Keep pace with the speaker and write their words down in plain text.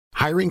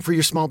Hiring for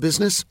your small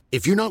business?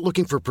 If you're not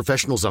looking for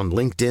professionals on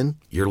LinkedIn,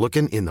 you're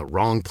looking in the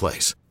wrong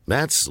place.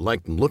 That's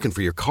like looking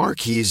for your car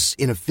keys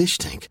in a fish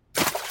tank.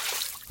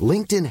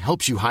 LinkedIn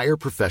helps you hire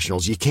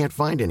professionals you can't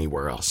find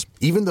anywhere else,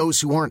 even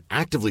those who aren't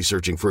actively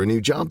searching for a new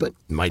job but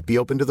might be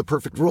open to the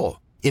perfect role.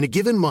 In a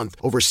given month,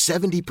 over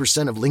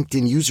 70% of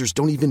LinkedIn users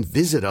don't even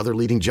visit other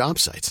leading job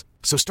sites.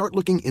 So start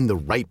looking in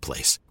the right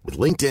place. With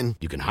LinkedIn,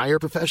 you can hire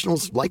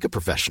professionals like a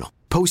professional.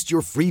 Post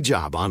your free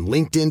job on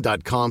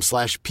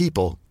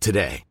linkedin.com/people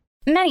today.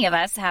 Many of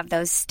us have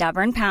those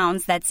stubborn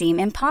pounds that seem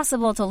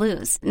impossible to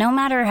lose, no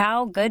matter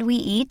how good we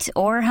eat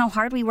or how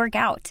hard we work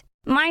out.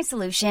 My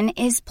solution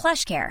is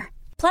PlushCare.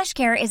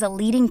 PlushCare is a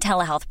leading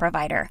telehealth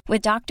provider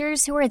with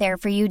doctors who are there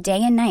for you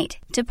day and night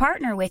to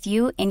partner with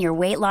you in your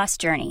weight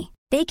loss journey.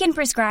 They can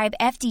prescribe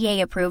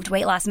FDA-approved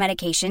weight loss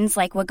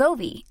medications like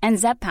Wegovy and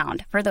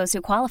Zepbound for those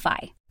who qualify.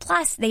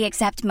 Plus, they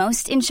accept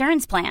most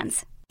insurance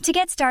plans. To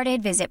get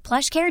started, visit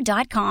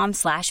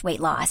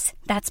plushcare.com/weightloss.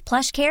 That's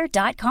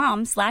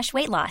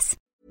plushcare.com/weightloss.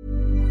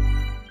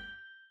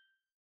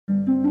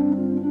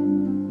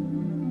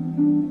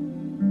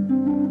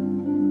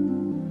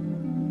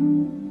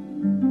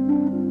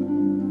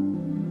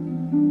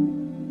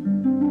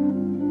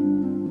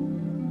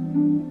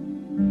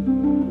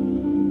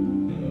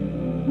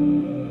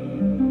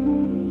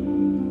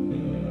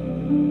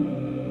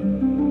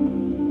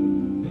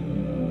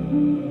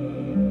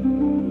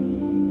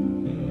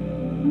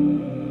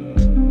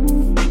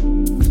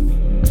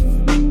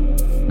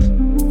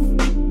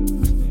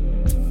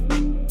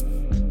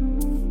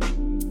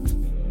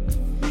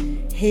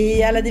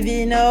 Hej alla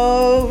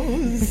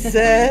divinos!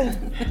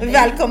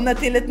 Välkomna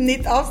till ett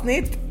nytt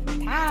avsnitt.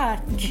 Tack!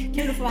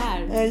 Kul att få vara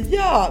här.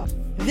 Ja,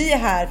 vi är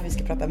här för vi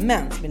ska prata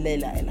mens med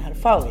Leila El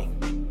Harfawi.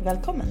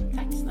 Välkommen.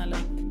 Tack snälla.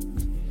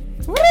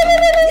 Jag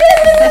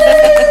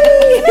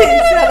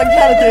är så jävla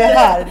glad att du är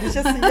här. Det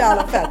känns så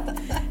jävla fett.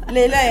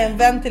 Leila är en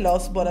vän till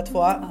oss båda två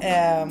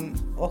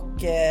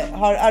och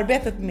har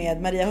arbetat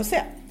med Maria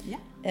José.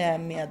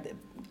 Med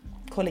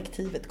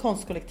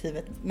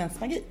konstkollektivet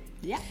Mensmagi.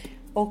 Ja.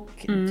 Och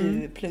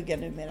du pluggar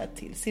numera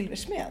till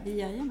silversmed.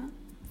 Jajamän.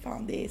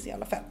 Fan, det är så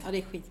jävla fett. Ja, det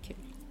är skitkul.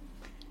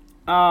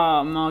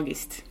 Ja,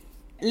 magiskt.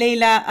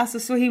 Leila, alltså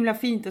så himla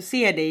fint att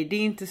se dig. Det är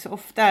inte så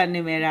ofta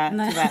numera,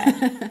 tyvärr.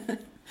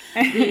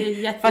 Det är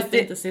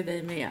jättefint att se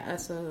dig med.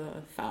 Alltså,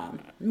 fan.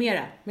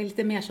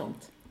 Lite mer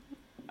sånt.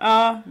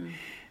 Ja,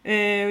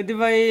 det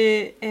var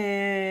ju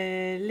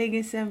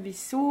länge sedan vi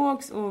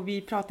sågs och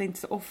vi pratade inte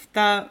så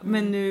ofta.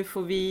 Men nu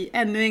får vi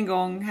ännu en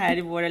gång här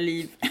i våra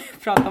liv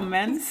prata om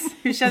mens.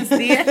 Hur känns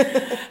det?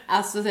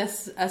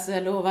 Alltså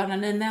jag lovar, när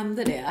ni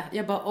nämnde det,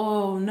 jag bara,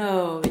 oh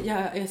no,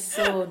 jag är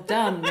så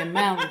done med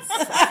mens.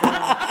 Alltså,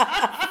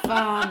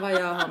 fan vad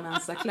jag har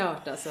mensat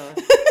klart alltså.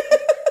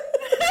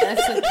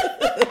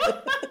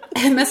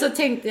 Men så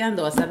tänkte jag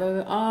ändå så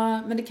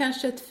här, men det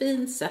kanske är ett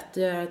fint sätt att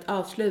göra ett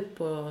avslut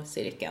på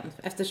cirkeln.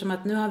 Eftersom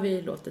att nu har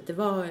vi låtit det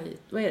vara i,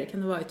 vad är det,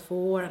 kan det vara i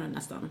 2 år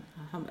nästan?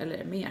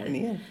 Eller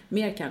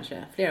mer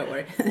kanske, flera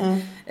år.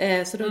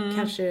 Så då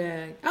kanske,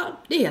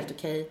 det är helt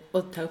okej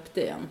att ta upp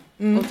det igen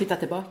och titta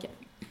tillbaka.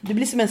 Det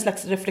blir som en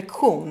slags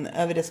reflektion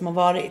över det som har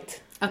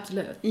varit.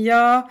 Absolut.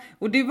 Ja,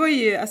 och det var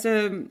ju, alltså,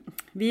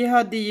 vi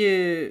hade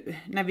ju,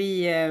 när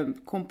vi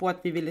kom på att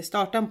vi ville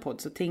starta en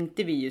podd så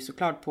tänkte vi ju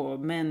såklart på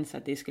mens,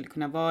 att det skulle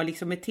kunna vara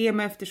liksom ett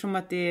tema eftersom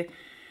att det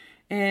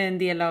är en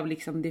del av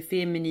liksom det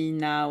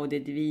feminina och det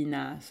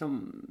divina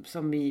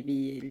som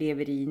vi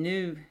lever i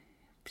nu,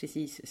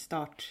 precis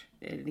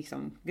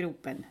liksom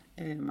gropen,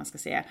 eller vad man ska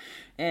säga.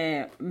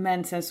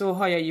 Men sen så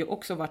har jag ju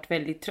också varit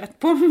väldigt trött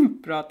på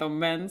att prata om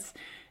mens.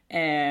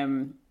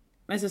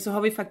 Men så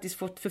har vi faktiskt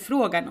fått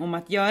förfrågan om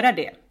att göra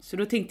det. Så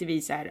då tänkte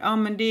vi så här,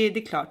 men det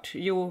är klart.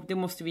 Jo, det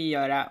måste vi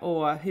göra.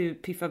 Och hur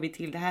piffar vi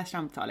till det här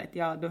samtalet?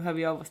 Ja, då hör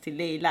vi av oss till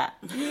Leila.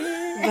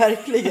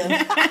 Verkligen.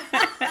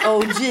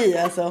 OG,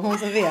 alltså, hon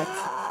som vet.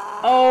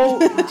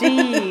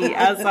 OG,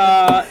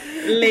 alltså,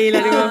 Leila,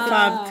 du var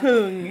fan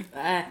tung.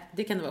 Nej,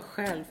 det kan du vara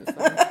själv för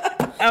fan.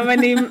 Ja,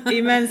 men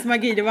i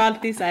Mensmagi, det var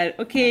alltid så här,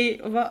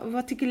 okej,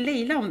 vad tycker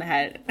Leila om det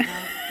här?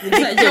 Det är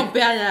så här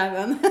jobbiga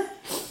jäveln.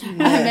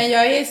 Men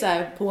jag är så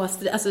här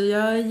alltså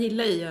jag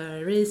gillar att göra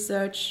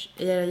research,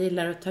 jag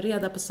gillar att ta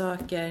reda på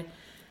saker.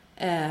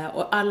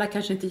 Och alla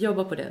kanske inte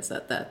jobbar på det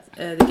sättet.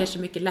 Det kanske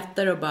är mycket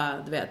lättare att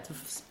bara, du vet,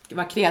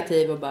 vara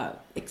kreativ och bara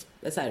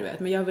så här, du vet.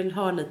 Men jag vill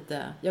ha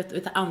lite, jag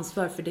vill ta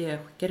ansvar för det jag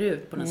skickar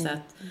ut på något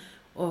sätt.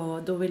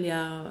 Och då vill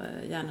jag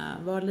gärna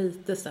vara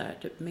lite så här,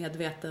 typ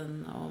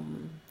medveten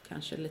om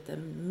kanske lite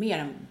mer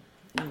än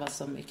vad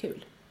som är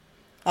kul.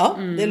 Ja,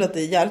 det låter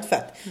jävligt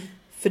fett.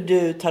 För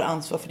du tar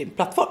ansvar för din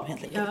plattform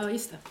helt enkelt. Ja,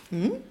 just det.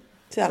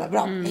 Så jävla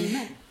bra.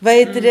 Vad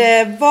heter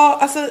det?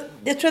 Alltså,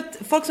 jag tror att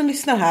folk som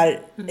lyssnar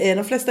här,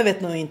 de flesta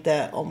vet nog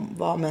inte om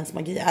vad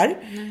mensmagi är.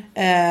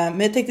 Men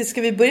jag tänkte,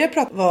 ska vi börja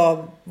prata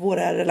vad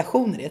våra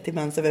relationer är till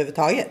mens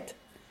överhuvudtaget?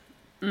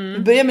 Vi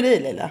börjar med dig,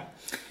 Leila.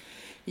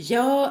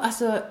 Ja,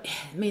 alltså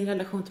min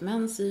relation till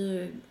mens är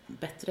ju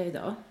bättre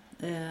idag.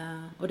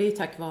 Och det är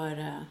tack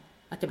vare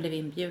att jag blev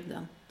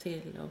inbjuden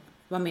till att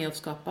vara med och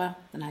skapa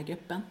den här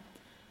gruppen.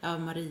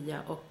 av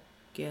Maria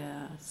och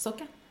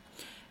Socka.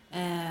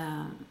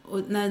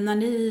 Och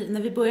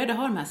när vi började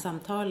ha de här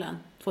samtalen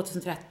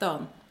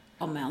 2013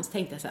 om mens,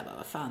 tänkte jag så här,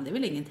 vad fan, det är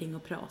väl ingenting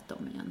att prata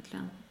om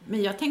egentligen.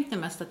 Men jag tänkte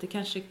mest att det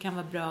kanske kan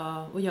vara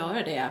bra att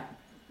göra det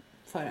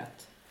för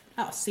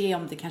att se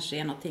om det kanske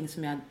är någonting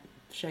som jag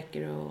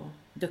försöker att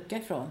ducka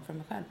ifrån för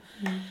mig själv.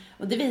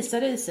 Och det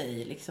visade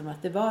sig liksom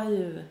att det var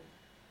ju,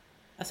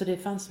 alltså det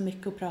fanns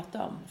mycket att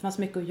prata om, det fanns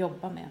mycket att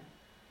jobba med.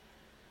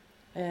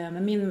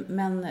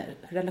 Men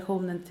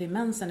relationen till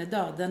mensen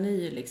idag, den är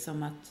ju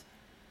liksom att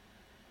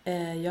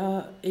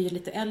jag är ju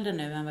lite äldre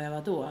nu än vad jag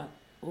var då,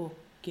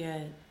 och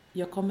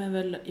jag kommer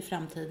väl i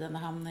framtiden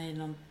att hamna i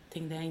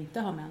någonting där jag inte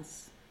har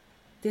mens.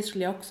 Det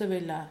skulle jag också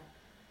vilja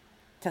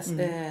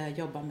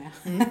jobba med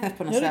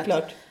på något sätt. Det är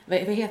klart. Vad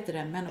heter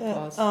det?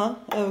 Menopaus? Ja,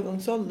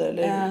 övergångsålder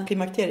eller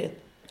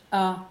klimakteriet.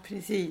 Ja,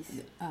 Precis.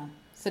 Ja.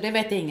 Så det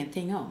vet jag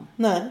ingenting om.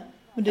 Nej,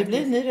 men det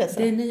blir en ny resa.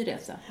 Det är en ny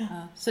resa.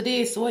 Ja. Så det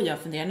är så jag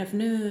funderar nu. För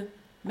nu,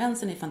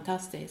 mensen är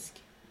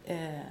fantastisk.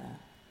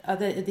 Ja,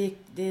 det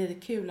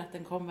är kul att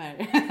den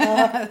kommer.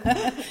 Ja.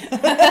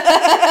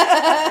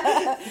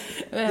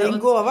 Det är en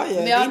gåva ju.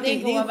 Ja, det är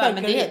en gåva,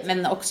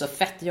 men också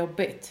fett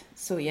jobbigt.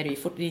 Så är det ju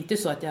det är inte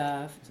så att det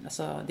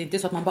är inte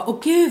så att man bara,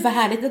 gud vad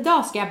härligt,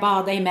 idag ska jag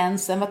bada i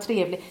mensen, vad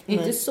trevligt. Det är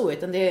inte så,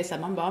 utan det är så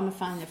här, man bara, men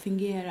fan, jag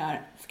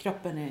fungerar.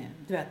 Kroppen är,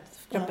 du vet,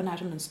 kroppen är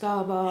som den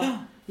ska vara.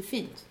 Det är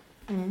fint.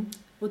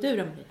 Och du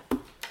då, Maria?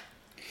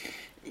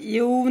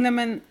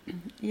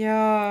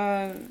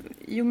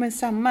 Jo men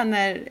samma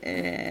när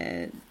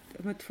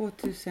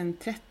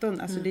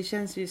 2013, alltså det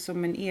känns ju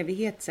som en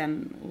evighet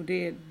sen, och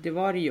det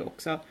var det ju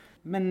också.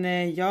 Men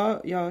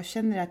jag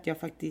känner att jag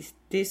faktiskt,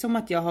 det är som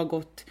att jag har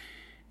gått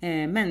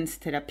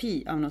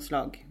mensterapi av något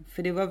slag.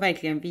 För det var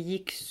verkligen, vi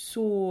gick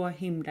så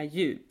himla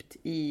djupt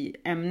i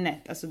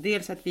ämnet. Alltså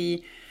dels att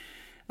vi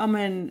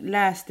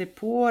läste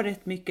på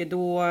rätt mycket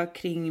då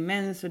kring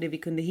mens och det vi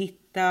kunde hitta,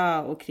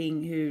 och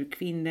kring hur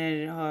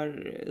kvinnor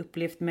har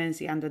upplevt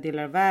mens i andra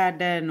delar av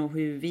världen, och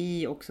hur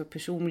vi också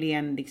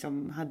personligen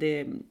liksom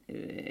hade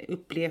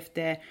upplevt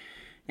det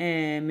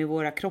med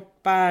våra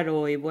kroppar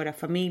och i våra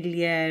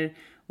familjer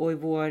och i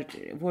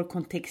vår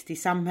kontext i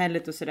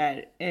samhället och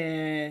sådär.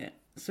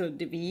 Så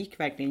vi gick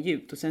verkligen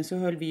djupt, och sen så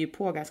höll vi ju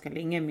på ganska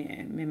länge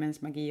med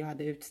mensmagi och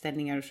hade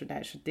utställningar och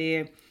sådär. Så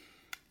det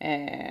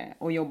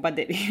och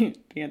jobbade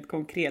rent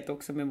konkret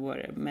också med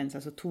vår mens,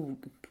 alltså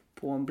tog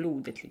på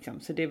blodet liksom.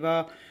 Så det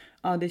var,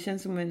 det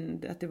känns som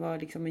att det var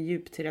liksom en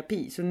djup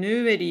terapi. Så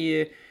nu är det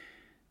ju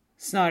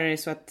snarare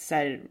så att så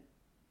här,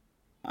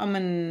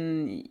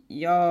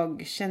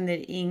 jag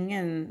känner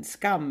ingen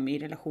skam i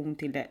relation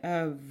till det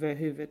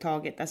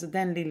överhuvudtaget. Alltså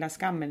den lilla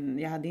skammen,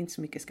 jag hade inte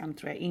så mycket skam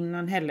tror jag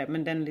innan heller,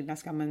 men den lilla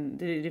skammen,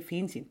 det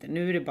finns inte.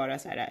 Nu är det bara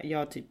så här,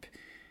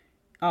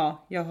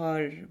 jag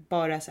har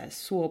bara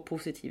så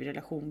positiv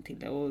relation till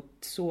det, och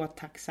så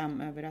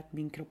tacksam över att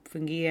min kropp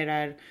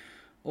fungerar,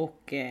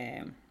 och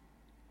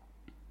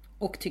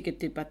tycker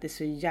typ att det är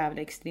så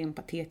jävla extremt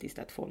patetiskt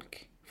att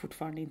folk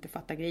fortfarande inte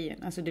fattar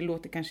grejen. Alltså det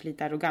låter kanske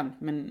lite arrogant,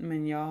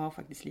 men jag har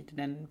faktiskt lite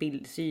den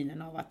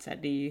bildsynen av att så här,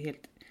 det är ju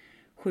helt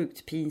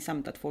sjukt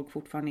pinsamt att folk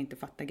fortfarande inte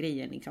fattar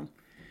grejen liksom.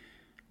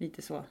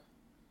 Lite så.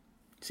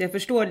 Så jag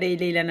förstår dig,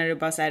 Lila, när du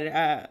bara så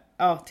här,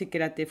 tycker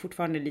att det är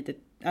fortfarande lite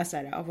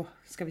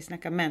ska vi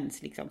snacka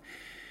mens liksom.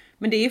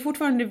 Men det är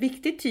fortfarande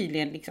viktigt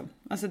tydligen liksom.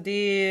 Alltså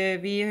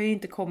vi har ju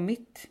inte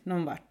kommit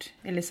någon vart,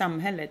 eller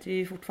samhället,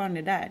 vi är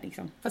fortfarande där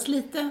liksom. Fast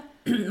lite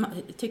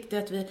tyckte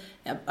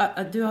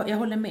att jag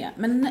håller med.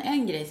 Men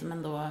en grej som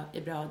ändå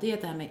är bra, det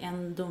är det här med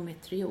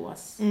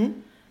endometrios.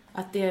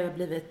 Att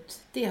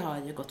det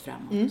har ju gått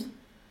framåt.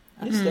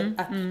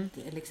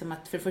 Liksom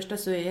att för det första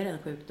så är det en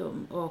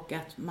sjukdom, och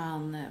att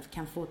man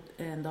kan få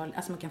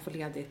man kan få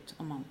ledigt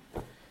om man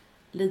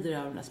lider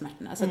av de där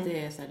smärtorna. Alltså att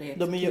det är så här,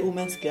 de är ju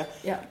omänskliga.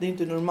 Ja. Det är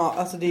inte normalt.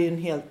 Alltså det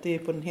är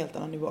på en helt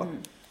annan nivå.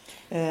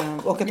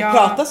 Och att det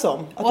pratas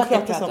om.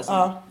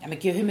 Ja, men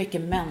gud, hur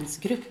mycket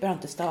mensgrupper har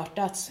inte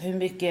startats? Hur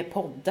mycket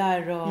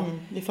poddar och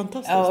det är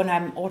fantastiskt. Och den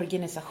här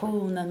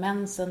organisationen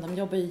mensen, de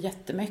jobbar ju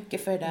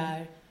jättemycket för det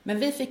där. Men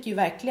vi fick ju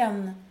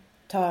verkligen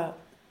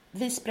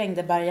vi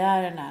sprängde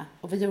barriärerna,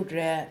 och vi gjorde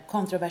det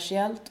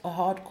kontroversiellt och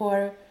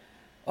hardcore,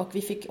 och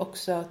vi fick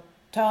också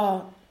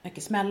ta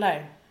mycket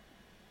smällar.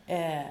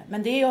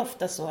 Men det är ju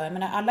ofta så, jag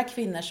menar, alla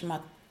kvinnor som har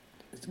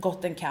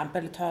gått en kamp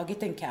eller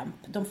tagit en kamp,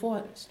 de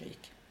får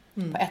stryk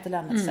på ett eller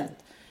annat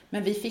sätt.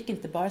 Men vi fick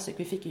inte bara stryk,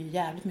 vi fick ju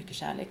jävligt mycket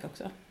kärlek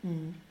också.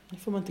 Det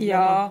får man inte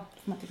glömma.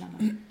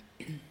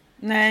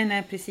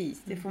 Nej,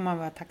 precis. Det får man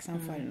vara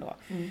tacksam för ändå.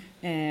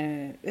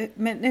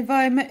 Men vad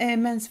är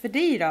mens för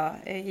dig då,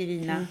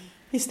 Irina?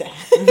 Just det.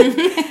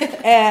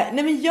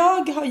 Nej, men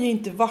jag har ju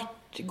inte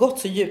gått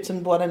så djupt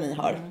som båda ni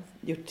har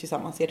gjort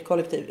tillsammans i ert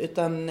kollektiv,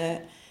 utan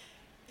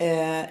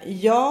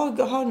jag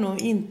har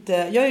nog inte,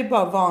 jag är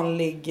bara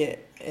vanlig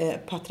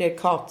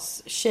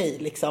patriarkatstjej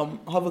liksom,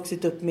 har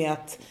vuxit upp med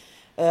att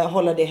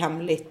hålla det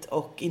hemligt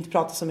och inte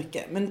prata så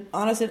mycket. Men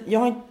annars, jag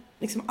har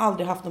liksom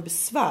aldrig haft något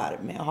besvär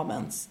med att ha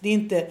mens.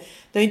 Det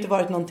har inte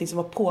varit någonting som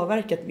har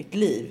påverkat mitt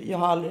liv. Jag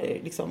har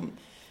aldrig liksom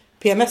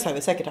PMS har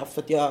jag säkert haft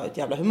för att jag har ett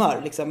jävla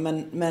humör liksom.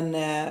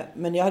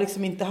 Men jag har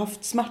liksom inte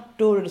haft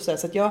smärtor och så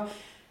att jag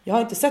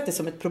har inte sett det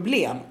som ett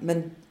problem.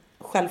 Men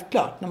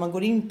självklart, när man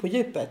går in på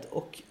djupet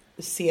och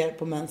ser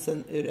på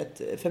mensen ur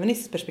ett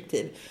feministiskt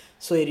perspektiv,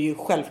 så är det ju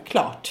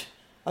självklart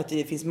att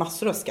det finns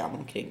massor av skam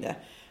omkring det.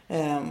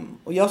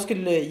 Och jag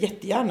skulle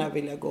jättegärna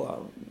vilja gå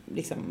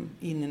liksom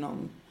in i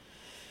någon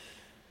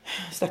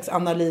slags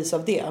analys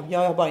av det. Jag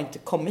har bara inte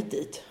kommit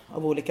dit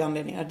av olika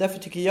anledningar. Därför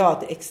tycker jag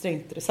att det är extra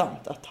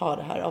intressant att ha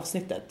det här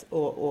avsnittet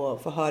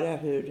och få höra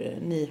hur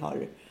ni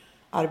har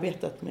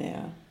arbetat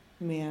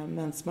med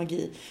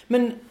mensmagi.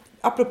 Men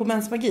apropå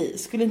mensmagi,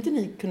 skulle inte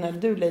ni kunna,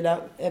 du Leila,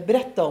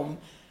 berätta om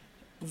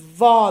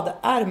vad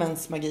är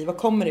mensmagi? Vad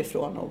kommer det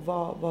ifrån och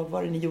vad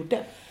var det ni gjorde?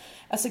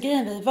 Alltså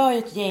grejen, vi var ju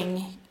ett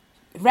gäng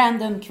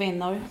random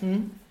kvinnor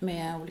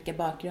med olika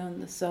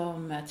bakgrund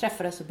som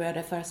träffades och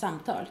började föra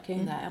samtal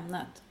kring det här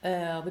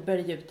ämnet. Och vi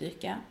började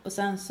djupdyka. Och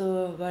sen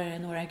så var det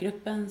några i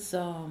gruppen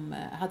som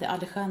hade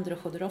Alejandro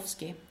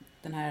Jodorowsky,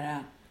 den här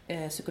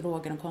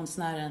psykologen och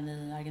konstnären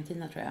i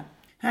Argentina tror jag.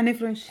 Han är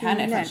från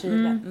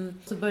Chile.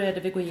 Så började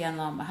vi gå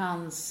igenom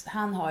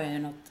han har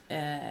ju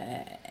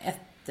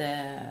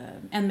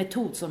en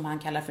metod som han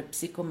kallar för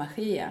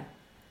psykomagia.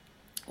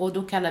 Och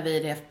då kallar vi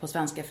det på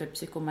svenska för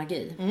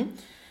psykomagi.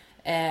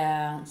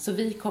 Så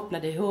vi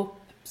kopplade ihop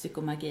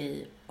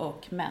psykomagi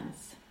och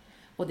mens.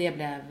 Och det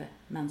blev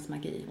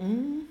mensmagi.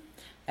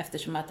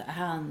 Eftersom att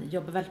han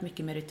jobbar väldigt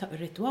mycket med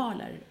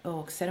ritualer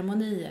och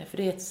ceremonier. För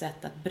det är ett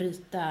sätt att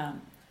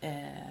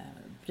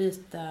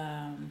bryta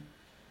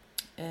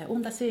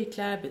onda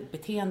cirklar,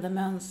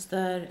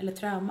 beteendemönster eller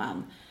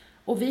trauman.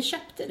 Och vi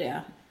köpte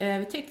det.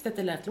 Vi tyckte att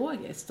det lät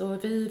logiskt.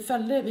 Och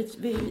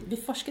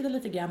vi forskade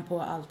lite grann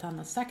på allt han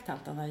har sagt,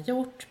 allt han har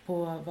gjort.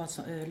 På vad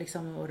som,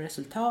 liksom, och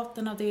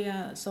resultaten av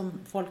det som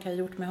folk har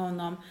gjort med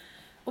honom.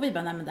 Och vi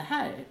bara, nej men det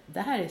här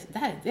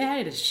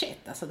är det shit.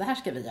 Alltså det här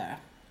ska vi göra.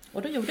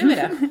 Och då gjorde vi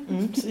det.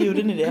 Så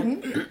gjorde ni det.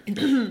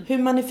 Hur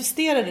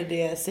manifesterade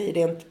det sig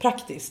rent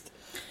praktiskt?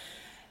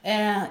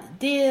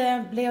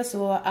 Det blev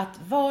så att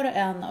var och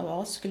en av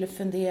oss skulle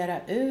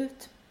fundera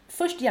ut.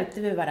 Först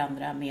hjälpte vi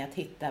varandra med att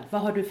hitta,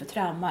 vad har du för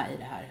trauma i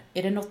det här?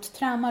 Är det något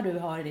trauma du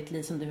har i ditt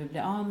liv som du vill bli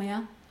av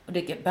med? Och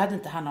det behövde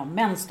inte handla om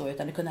mens då,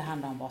 utan det kunde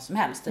handla om vad som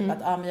helst. Typ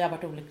att men jag har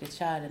varit olyckligt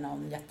kär i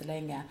någon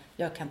jättelänge,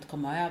 jag kan inte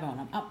komma över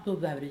honom. Då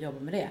behöver du jobba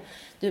med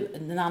det.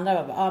 Den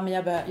andra var, men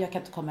jag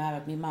kan inte komma över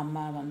att min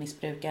mamma var en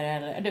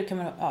missbrukare.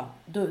 Eller,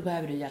 då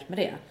behöver du hjälp med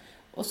det.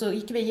 Och så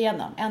gick vi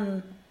igenom,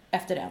 en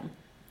efter en.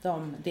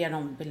 Det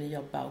de ville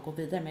jobba och gå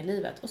vidare med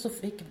livet. Och så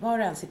fick var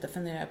och en sitta och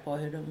fundera på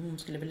hur de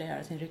skulle vilja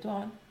göra sin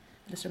ritual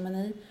eller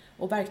ceremoni.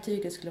 Och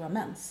verktyget skulle vara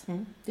mens.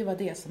 Det var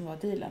det som var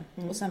dealen.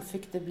 Och sen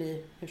fick det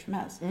bli hur som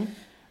helst.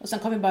 Och sen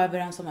kom vi bara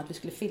överens om att vi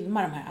skulle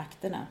filma de här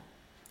akterna.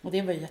 Och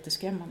det var ju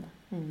jätteskrämmande.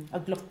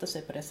 Att blotta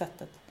sig på det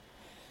sättet.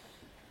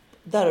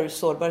 Där har du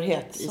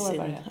sårbarhet. I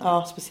sin...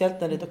 Ja,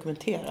 speciellt när det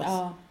dokumenteras.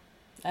 Ja,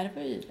 det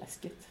var ju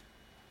läskigt.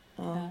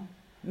 Ja.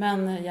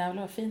 Men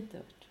jävlar vad fint det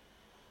var.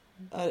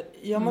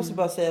 Jag måste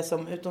bara säga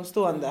som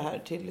utomstående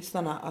här till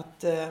lyssnarna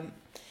att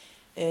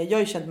jag har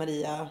ju känt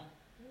Maria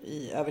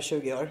i över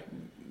 20 år,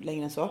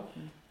 längre än så.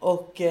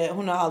 Och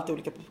hon har alltid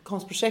olika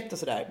konstprojekt och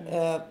sådär.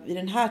 I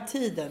den här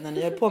tiden när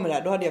ni höll på med det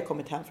här, då hade jag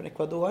kommit hem från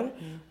Ecuador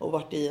och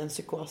varit i en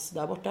psykos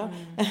där borta.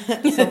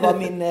 Som var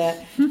min,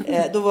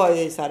 då var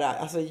jag ju så här,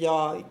 alltså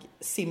jag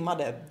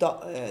simmade,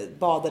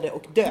 badade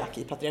och dök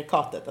i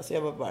patriarkatet. Alltså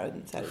jag var bara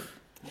så här.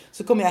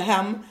 Så kom jag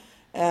hem.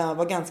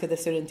 Var ganska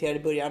desorienterad i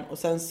början. Och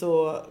sen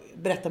så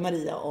berättade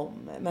Maria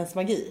om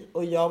mensmagi.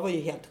 Och jag var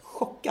ju helt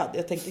chockad.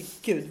 Jag tänkte,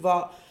 gud,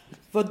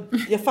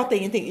 jag fattar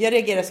ingenting. Jag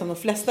reagerar som de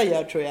flesta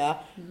gör, tror jag.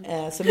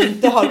 Som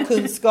inte har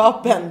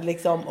kunskapen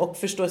liksom, och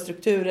förstår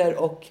strukturer.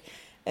 Och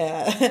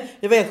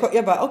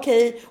jag bara,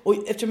 okej.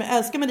 Och eftersom jag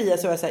älskar Maria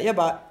så var jag så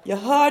här, jag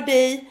hör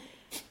dig.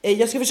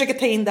 Jag ska försöka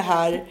ta in det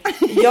här.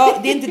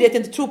 Det är inte det att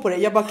jag inte tror på det.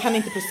 Jag bara kan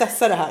inte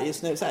processa det här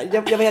just nu. Så här,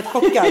 jag var helt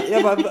chockad.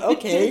 Jag bara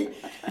okej.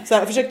 Så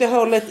jag försökte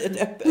hålla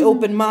ett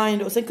open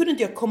mind. Och sen kunde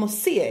inte jag komma och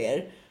se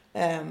er.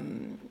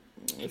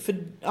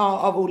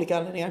 Av olika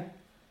anledningar.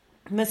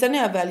 Men sen när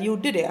jag väl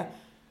gjorde det.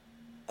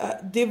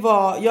 Det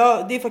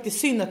är faktiskt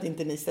synd att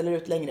inte ni ställer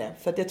ut längre.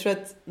 För att jag tror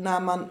att när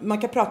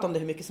man kan prata om det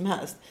hur mycket som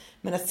helst.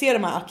 Men att se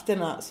de här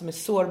akterna som är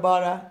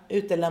sårbara,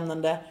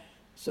 utelämnande.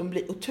 Som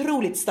blir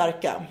otroligt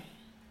starka.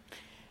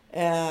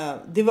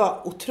 Det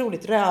var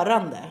otroligt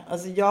rörande.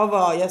 Alltså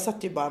jag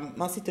satt ju bara,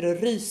 man sitter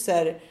och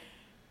ryser,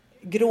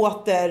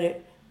 gråter,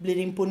 blir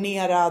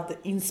imponerad,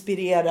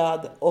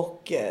 inspirerad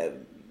och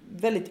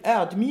väldigt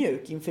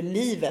ödmjuk inför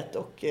livet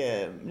och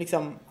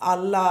liksom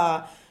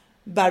alla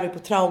bär vi på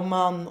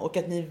trauman och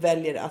att ni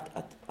väljer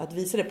att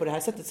visa det på det här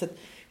sättet. Så att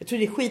jag tror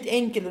det är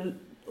skitenkelt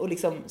att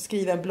liksom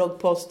skriva en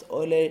bloggpost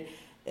eller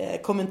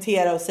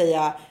kommentera och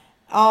säga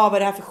vad är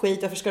det här för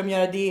skit? Varför ska de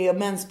göra det?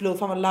 Mensblod,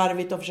 fan vad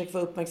larvigt. De försöker få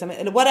uppmärksamhet.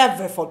 Eller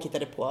whatever folk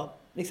hittade på.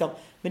 Liksom.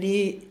 Men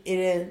är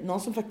det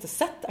någon som faktiskt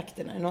sett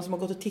akterna? Är det någon som har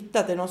gått och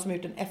tittat? Är det någon som har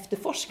gjort en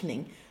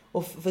efterforskning?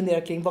 Och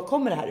funderar kring, var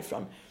kommer det här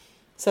ifrån?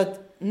 Så att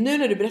nu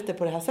när du berättar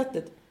på det här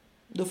sättet.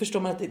 då förstår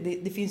man att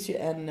det finns ju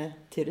en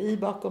teori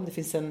bakom. Det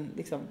finns en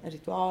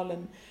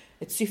ritual,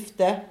 ett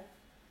syfte.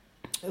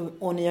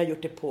 Och ni har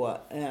gjort det på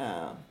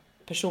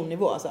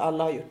personnivå. Alltså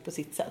alla har gjort på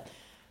sitt sätt.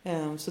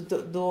 Så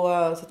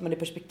då sätter man det i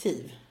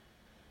perspektiv.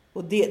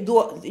 Och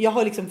jag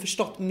har liksom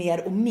förstått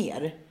mer och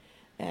mer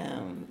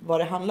vad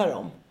det handlar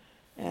om.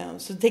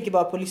 Så jag tänker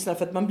bara på lyssnare,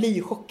 för att man blir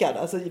ju chockad.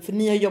 Alltså, för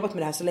ni har jobbat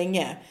med det här så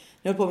länge.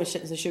 Ni har hållit på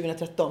med det sedan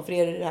 2013. För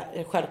er är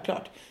det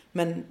självklart.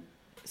 Men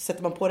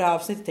sätter man på det här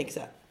avsnittet och tänker så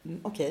här,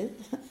 okej.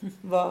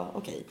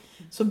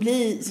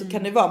 Så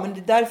kan det vara. Men det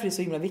är därför det är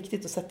så himla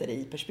viktigt att sätta det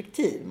i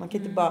perspektiv. Man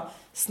kan inte bara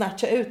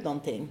snatcha ut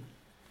någonting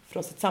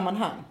från sitt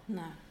sammanhang.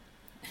 Nej.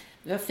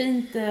 Det var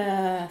fint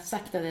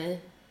sagt av dig,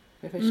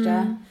 för det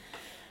första.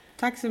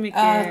 Tack så mycket.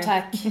 Ja,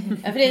 tack.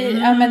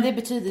 Men det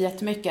betyder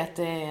jättemycket att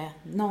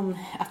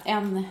att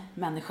en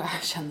människa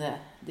kände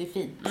det är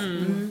fint.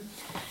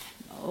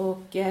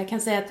 Och jag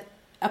kan säga att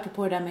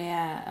apropå det där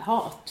med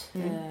hat,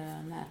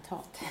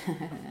 näthat.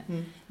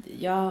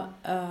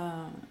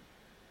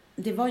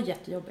 Det var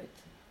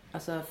jättejobbigt.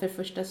 Alltså för det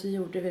första så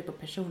gjorde vi på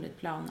personligt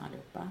plan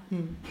allihopa.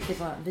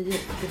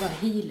 Det var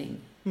healing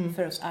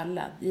för oss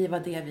alla. Det var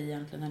det vi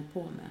egentligen höll på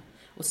med.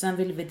 Och sen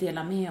ville vi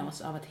dela med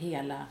oss av att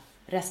hela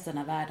resten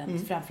av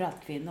världen,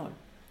 framförallt kvinnor.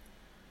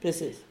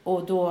 Precis.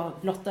 Och då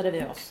blottade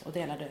vi oss och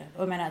delade.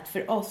 Och jag menar att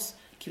för oss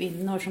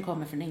kvinnor som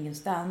kommer från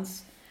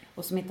ingenstans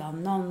och som inte har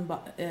någon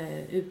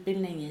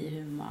utbildning i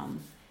hur man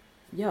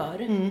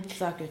gör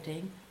saker och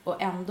ting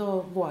och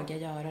ändå våga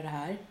göra det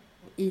här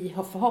i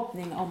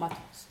förhoppning om att,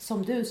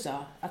 som du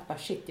sa, att bara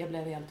shit, jag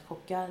blev helt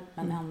chockad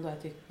men ändå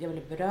att jag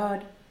blev berörd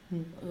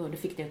och du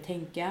fick det att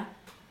tänka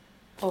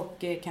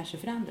och kanske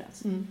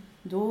förändras.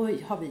 Då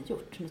har vi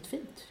gjort något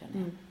fint,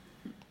 känner jag.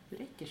 Det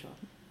räcker så.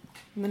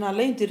 Men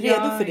alla är inte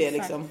redo för det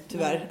liksom,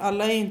 tyvärr.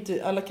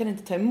 Alla kan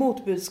inte ta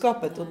emot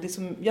budskapet. Och det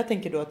som jag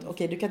tänker då att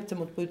okej, du kan inte ta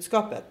emot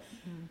budskapet.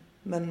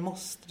 Men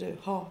måste du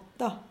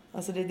hata?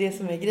 Alltså det är det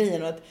som är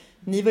grejen. Och att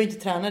ni var ju inte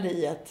tränade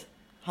i att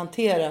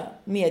hantera,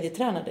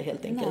 medietränade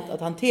helt enkelt. Nej.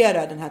 Att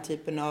hantera den här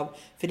typen av,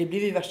 för det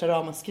blir ju värsta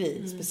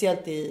ramaskri.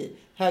 Speciellt i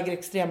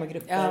högerextrema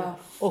grupper. Ja.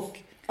 Och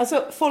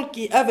alltså folk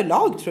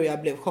överlag tror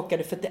jag blev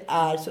chockade för att det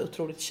är så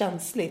otroligt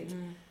känsligt.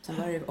 Sen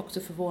var det också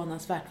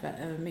förvånansvärt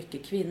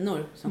mycket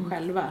kvinnor som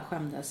själva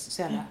skämdes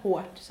så jävla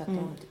hårt så att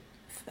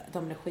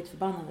de blev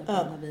skitförbannade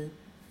när vi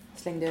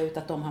slängde ut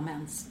att de har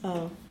mens.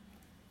 Ja.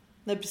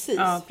 Nej, precis.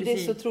 Ja, precis.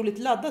 Det är så otroligt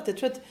laddat. Jag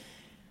tror att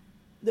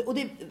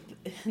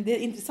det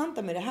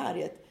intressanta med det här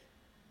är att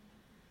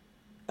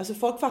alltså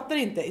folk fattar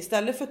inte.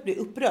 Istället för att bli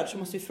upprörd så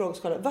måste vi fråga oss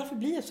själva, varför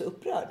blir jag så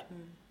upprörd?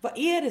 Vad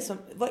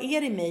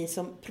är det i mig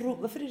som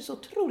varför är det så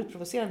otroligt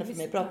provocerande för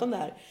mig att prata om det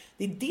här?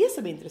 Det är det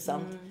som är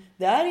intressant.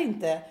 Det är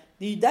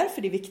ju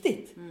därför det är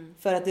viktigt.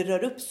 För att det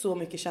rör upp så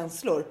mycket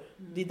känslor.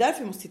 Det är därför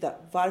vi måste titta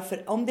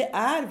varför, om det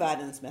är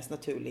världens mest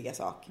naturliga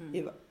sak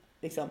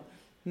liksom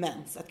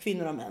mens, att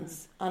kvinnor har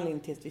mens, anledningen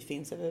till att vi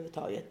finns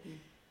överhuvudtaget.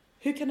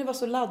 Hur kan det vara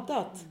så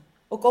laddat?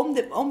 Och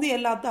om det är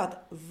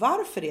laddat,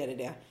 varför är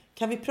det?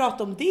 Kan vi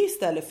prata om det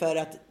istället för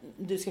att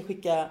du ska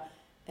skicka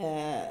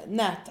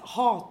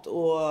näthat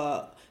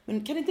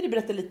men kan inte du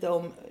berätta lite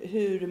om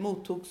hur det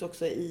mottogs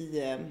också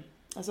i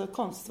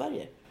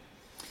konst-Sverige?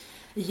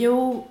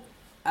 Jo,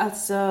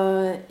 alltså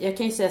jag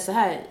kan ju säga så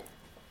här.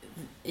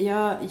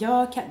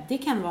 Det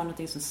kan vara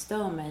något som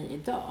stör mig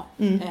idag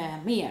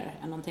mer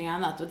än någonting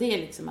annat. Och det är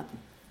liksom att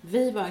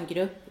vi var en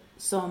grupp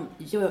som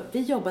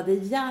vi jobbade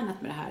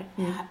hjärnat med det här.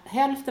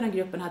 Hälften av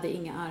gruppen hade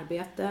inga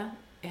arbete.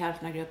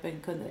 Hälften av gruppen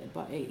kunde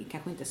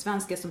kanske inte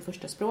svenska som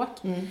första språk.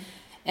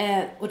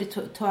 Och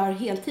det tar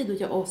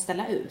heltid att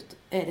ställa ut.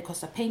 Det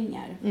kostar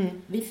pengar.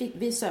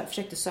 Vi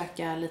försökte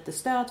söka lite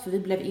stöd för vi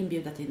blev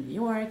inbjudna till New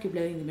York, vi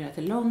blev inbjudna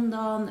till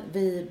London,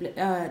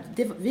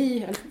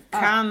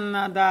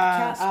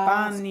 Kanada,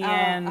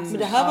 Spanien, men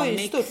det här var ju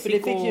Mexiko, stort för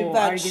det fick ju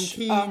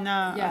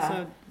Argentina.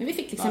 Alltså, men vi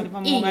fick liksom det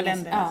var många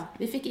länder.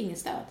 Vi fick ingen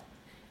stöd.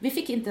 Vi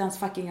fick inte ens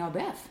fucking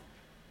ABF.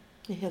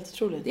 Det är helt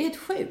otroligt. Det är helt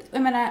sjukt.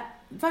 Jag menar,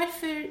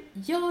 varför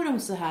gör de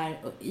så här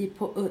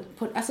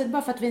alltså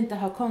bara för att vi inte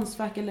har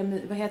konstfack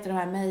eller vad heter det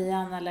här,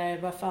 mejan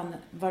eller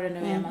vad det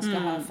nu är man ska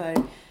ha för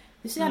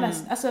det är så jävla,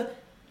 alltså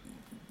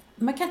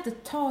man kan inte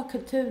ta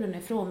kulturen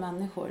ifrån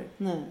människor.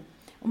 Nej.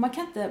 Och man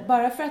kan inte,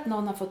 bara för att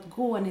någon har fått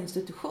gå en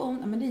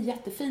institution, men det är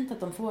jättefint att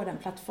de får den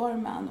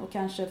plattformen och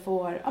kanske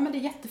får, men det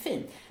är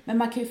jättefint. Men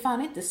man kan ju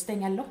fan inte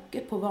stänga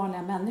locket på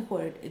vanliga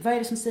människor. Vad är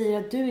det som säger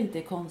att du inte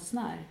är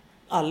konstnär?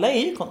 Alla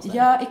är ju konstnärer.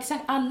 Ja,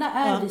 exakt. Alla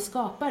är vi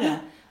skapare.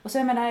 Och så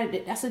jag menar,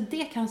 alltså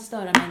det kan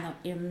störa mig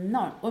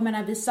enormt. Och jag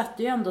menar, vi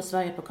satte ju ändå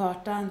Sverige på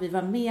kartan. Vi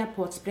var med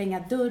på att spränga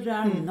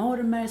dörrar,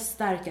 normer,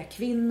 stärka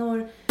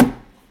kvinnor.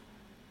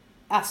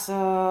 Alltså,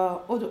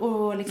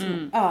 och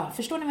liksom,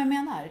 förstår ni vad jag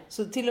menar?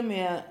 Så till och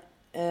med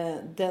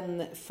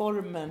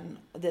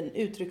den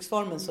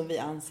uttrycksformen som vi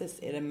anses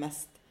är den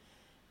mest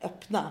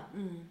öppna,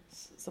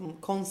 som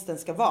konsten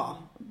ska vara,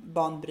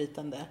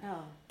 banbrytande. Ja.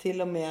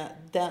 Till och med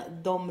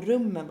de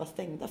rummen var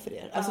stängda för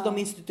er. Alltså de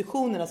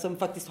institutionerna som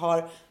faktiskt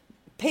har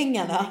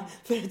pengarna,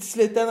 för i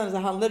slutändan så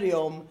handlar det ju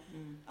om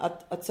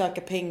att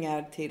söka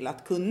pengar till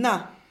att kunna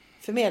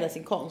förmedla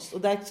sin konst.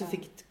 Och där så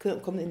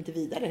kom det inte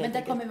vidare. Men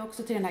där kommer vi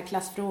också till den här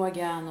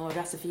klassfrågan och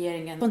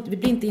rasifieringen. Vi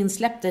blir inte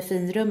insläppta i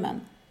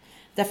finrummen.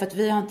 Därför att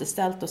vi har inte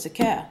ställt oss i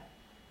kö.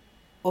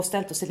 Och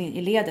ställt oss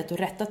i ledet och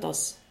rättat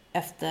oss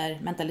efter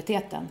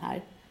mentaliteten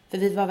här. För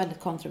vi var väldigt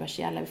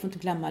kontroversiella, vi får inte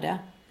glömma det.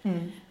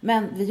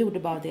 Men vi gjorde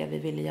bara det vi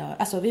ville göra.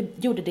 Alltså vi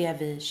gjorde det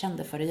vi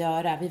kände för att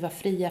göra. Vi var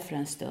fria för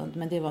en stund,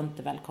 men det var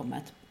inte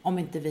välkommet. Om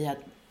inte vi hade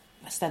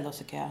ställt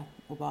oss i kö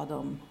och bad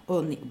om.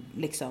 Och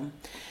liksom.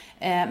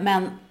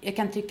 Men jag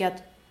kan tycka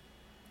att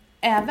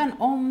även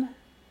om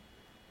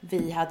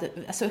vi hade...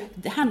 Alltså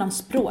det handlar om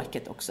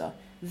språket också.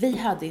 Vi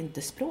hade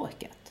inte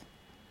språket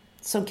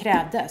som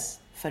krävdes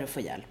för att få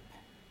hjälp.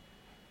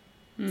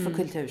 För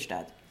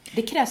kulturstöd.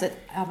 Det krävs ett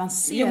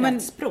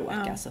avancerat språk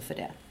alltså för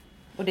det.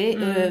 Och det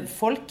är,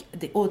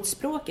 och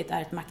språket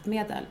är ett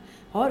maktmedel.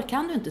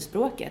 Kan du inte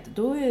språket,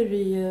 då är du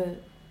ju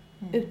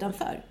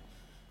utanför.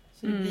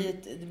 Så det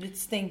blir ett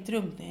stängt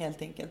rum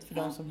helt enkelt för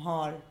de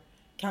som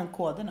kan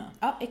koderna.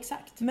 Ja,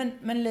 exakt.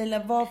 Men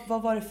Leila,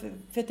 vad var det för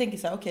jag tänker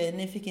så här, okej,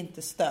 ni fick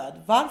inte stöd.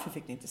 Varför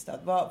fick ni inte stöd?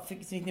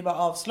 Fick ni bara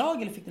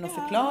avslag eller fick ni någon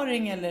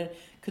förklaring eller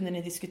kunde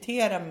ni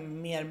diskutera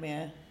mer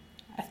med...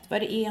 Att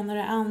vad det ena och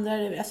det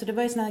andra, alltså det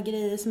var ju såna här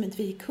grejer som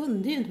vi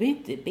kunde ju inte, vi är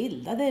inte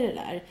bildade i det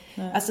där.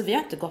 Nej. Alltså vi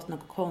har inte gått någon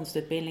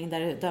konstutbildning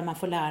där man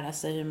får lära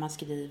sig hur man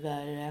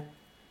skriver,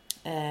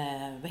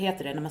 vad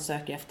heter det när man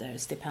söker efter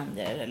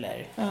stipendier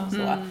eller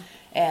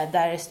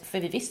så. För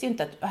vi visste ju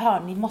inte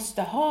att ni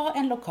måste ha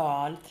en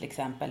lokal till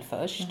exempel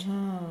först.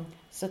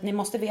 Så att ni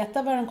måste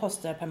veta vad den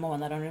kostar per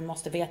månad och ni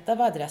måste veta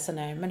vad adressen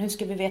är. Men hur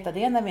ska vi veta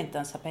det när vi inte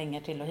ens har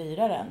pengar till att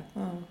hyra den?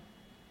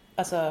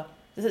 Alltså...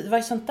 Det var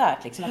ju sånt där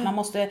liksom, att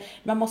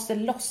man måste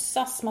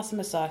låtsas massor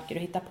med saker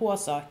och hitta på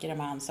saker i de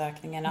här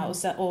ansökningarna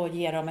och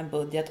ge dem en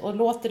budget. Och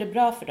låter det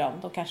bra för dem,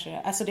 då kanske...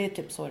 Alltså det är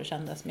typ så det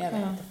kändes, men jag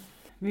vet inte.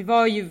 Vi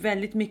var ju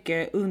väldigt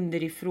mycket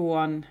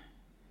underifrån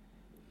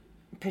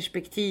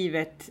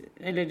perspektivet,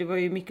 eller det var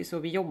ju mycket så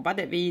vi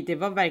jobbade. Det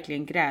var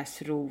verkligen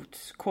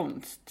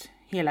gräsrotskonst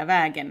hela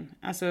vägen.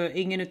 Alltså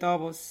ingen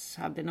utav oss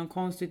hade någon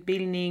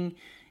konstutbildning.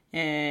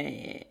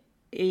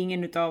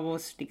 Ingen utav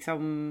oss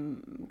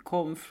liksom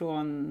kom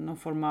från någon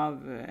form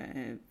av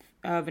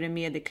övre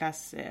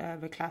medelklass,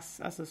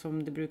 överklass, alltså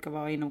som det brukar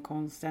vara inom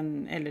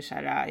konsten, eller så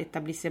här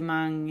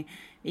etablissemang,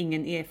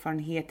 ingen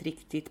erfarenhet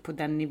riktigt på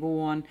den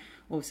nivån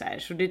och så här.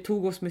 Så det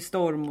tog oss med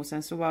storm och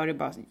sen så var det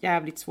bara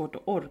jävligt svårt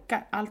att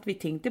orka. Allt vi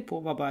tänkte på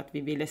var bara att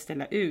vi ville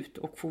ställa ut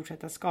och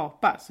fortsätta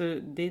skapa. Så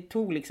det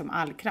tog liksom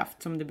all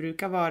kraft som det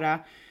brukar vara,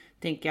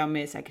 tänker jag,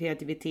 med så här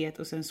kreativitet,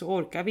 och sen så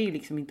orkar vi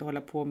liksom inte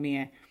hålla på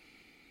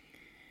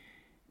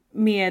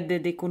med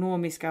det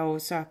ekonomiska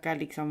och söka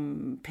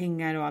liksom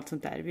pengar och allt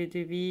sånt där.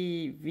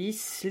 Vi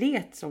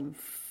slet som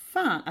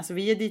fan. Alltså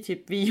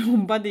vi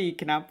jobbade ju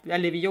knappt,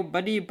 eller vi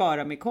jobbade ju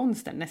bara med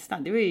konsten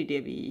nästan. Det var ju det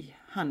vi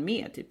hann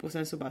med typ. Och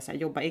sen så bara så här,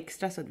 jobba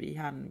extra så att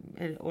vi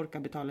orka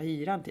betala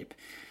hyran typ.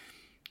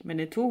 Men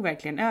det tog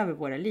verkligen över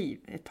våra liv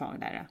ett tag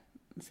där.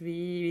 Så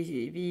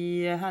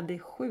vi hade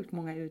sjukt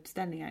många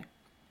utställningar.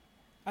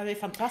 Ja, det är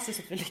fantastiskt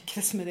att vi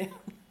lyckades med det.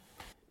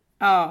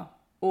 Ja.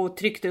 Och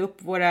tryckte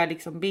upp våra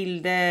liksom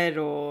bilder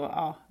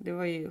och det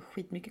var ju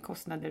skitmycket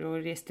kostnader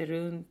och reste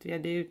runt. Vi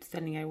hade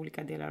utställningar i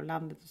olika delar av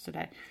landet och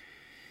sådär.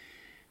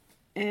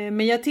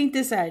 Men jag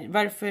tänkte så här,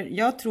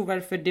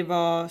 varför det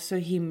var så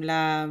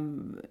himla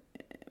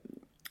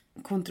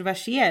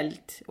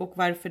kontroversiellt och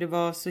varför det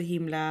var så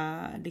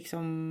himla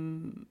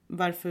liksom,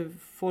 varför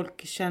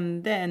folk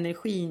kände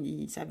energin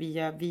i så här,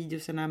 via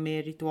videosarna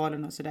med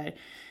ritualen och sådär.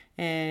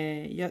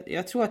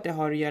 Jag tror att det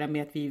har att göra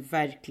med att vi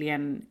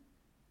verkligen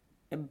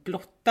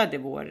blottade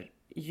vår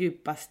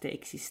djupaste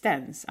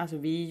existens. Alltså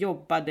vi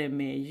jobbade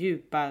med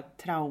djupa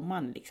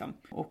trauman liksom.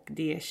 Och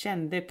det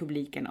kände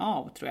publiken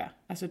av, tror jag.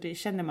 Alltså det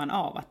kände man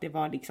av att det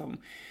var liksom,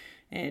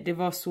 det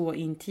var så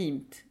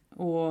intimt.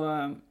 Och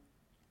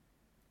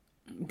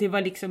det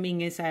var liksom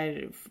ingen så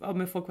här,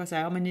 men folk var så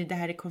här, men det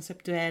här är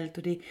konceptuellt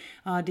och det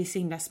är så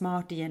himla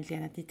smart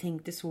egentligen att ni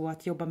tänkte så,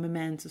 att jobba med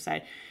mens och så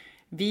här.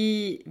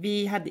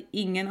 Vi hade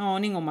ingen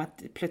aning om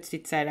att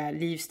plötsligt så här,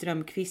 Liv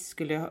Strömquist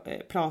skulle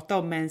prata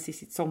om mens i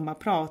sitt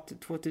sommarprat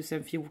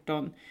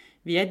 2014.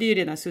 Vi hade ju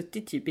redan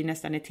suttit typ i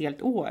nästan ett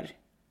helt år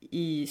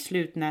i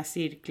slutna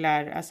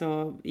cirklar,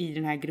 alltså i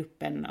den här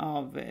gruppen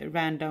av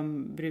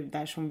random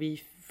brudar som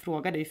vi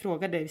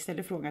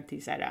ställde frågan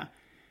till så här,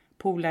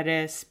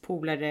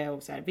 polare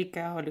och så här,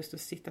 vilka har lust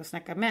att sitta och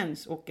snacka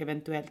mens och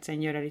eventuellt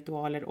sen göra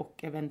ritualer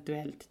och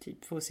eventuellt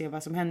typ få se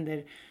vad som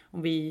händer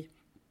om vi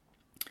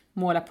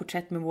måla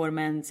porträtt med vår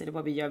mens eller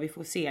vad vi gör, vi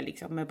får se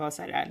liksom, med bara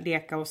så här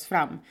leka oss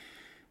fram.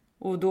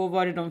 Och då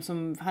var det de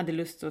som hade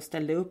lust att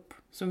ställa upp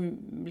som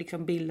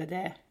liksom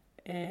bildade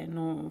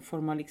någon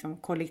form av liksom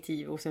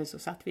kollektiv, och sen så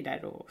satt vi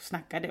där och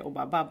snackade och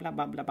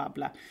bara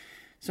babbla.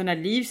 Så när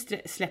Liv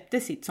släppte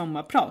sitt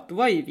sommarprat,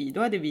 då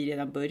hade vi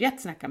redan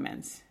börjat snacka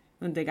mens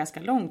under ganska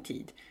lång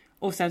tid.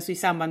 Och sen så i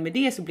samband med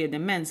det så blev det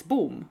en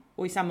mensboom.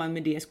 Och i samband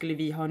med det skulle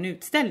vi ha en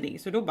utställning.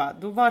 Så då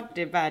var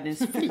det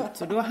världens flyt.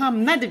 Så då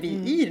hamnade vi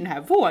i den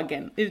här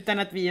vågen. Utan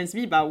att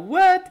vi bara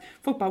what?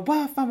 Folk bara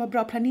wow, fan vad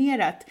bra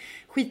planerat.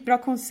 Skitbra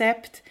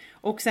koncept.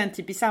 Och sen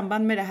typ i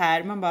samband med det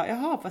här. Man bara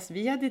jaha, fast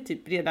vi hade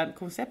typ redan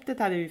konceptet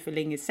hade vi för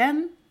länge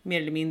sedan.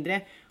 Mer eller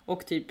mindre.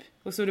 Och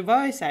så det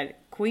var ju så här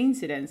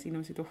coincidence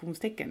inom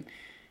situationstecken.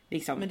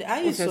 Liksom. Men det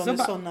är ju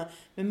så med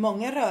med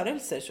många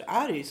rörelser så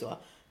är det ju så.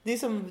 Det är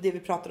som det vi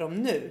pratar om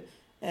nu.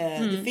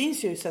 Det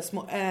finns ju så här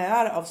små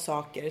öar av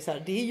saker. Så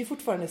här, det är ju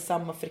fortfarande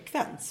samma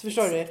frekvens.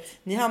 Förstår du?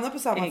 Ni hamnar på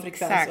samma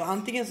frekvens. Och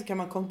antingen så kan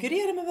man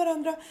konkurrera med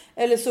varandra.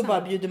 Eller så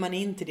bara bjuder man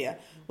in till det.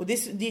 Och det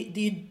är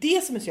ju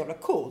det som är så jävla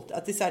coolt.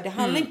 Att det, är så här, det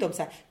handlar inte om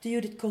så här, du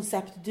gjorde ett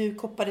koncept, du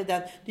koppade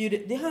den.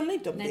 Det handlar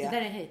inte om det. Nej, det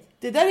där är hate.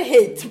 Det där är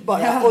hate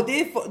bara. Ja. Och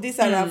det är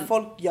så här,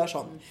 folk gör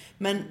sånt.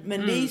 Men det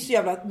är ju så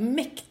jävla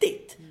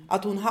mäktigt.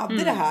 Att hon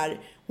hade det här.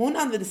 Hon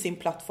använde sin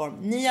plattform.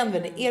 Ni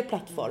använde er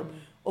plattform.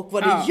 Och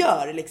vad det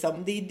gör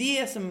liksom. Det är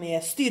det som är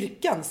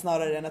styrkan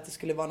snarare än att det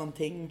skulle vara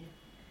någonting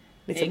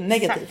liksom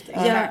negativt.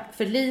 Ja,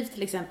 för Liv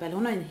till exempel,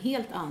 hon har en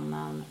helt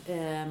annan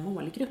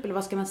målgrupp. Eller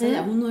vad ska man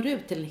säga? Hon når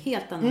ut till en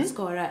helt annan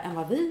skara än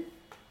vad vi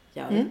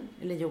gör.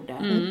 Eller gjorde.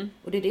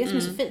 Och det är det som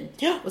är så fint.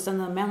 Ja. Och sen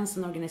har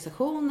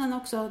Mensen-organisationen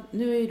också.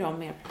 Nu är ju de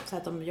mer så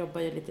att de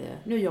jobbar ju lite.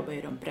 Nu jobbar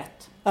ju de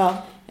brett.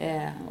 Ja.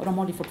 Och de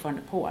håller ju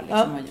fortfarande på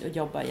liksom, och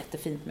jobbar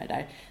jättefint med det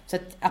där. Så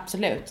att,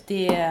 absolut.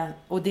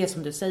 Det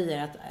som du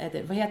säger att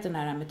vad heter den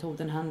här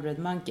metoden 100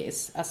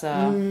 monkeys? Alltså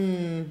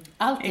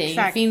allting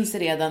finns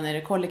redan i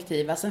det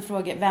kollektiva. Sen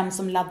frågar vem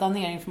som laddar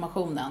ner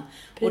informationen.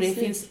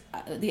 Precis.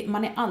 Och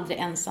man är aldrig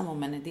ensam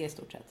om en idé i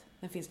stort sett.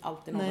 Den finns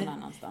alltid någon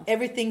annanstans.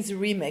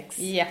 Everything's remix.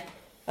 Yeah.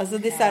 Alltså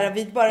det är så här,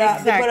 vi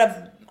bara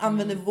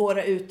använder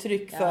våra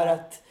uttryck för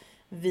att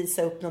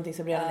visa upp någonting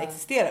som redan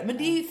existerar. Men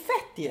det är ju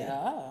fett ju.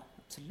 Ja,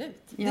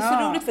 absolut. Det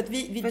är så roligt för att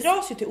vi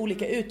dras ju till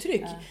olika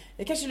uttryck.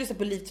 Jag kanske lyssnar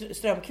på Liv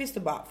Strömquist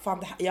och bara,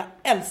 fan jag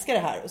älskar det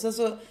här. Och sen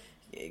så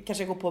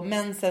kanske jag går på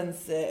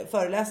Mensens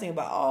föreläsning och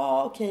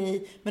bara,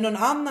 okej. Men någon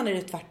annan är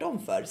det tvärtom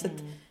för. Så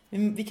att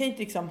vi kan inte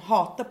liksom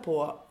hata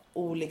på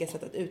olika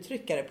sätt att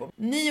uttrycka det på.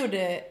 Ni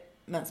gjorde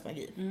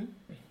mensmagi.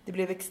 Det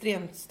blev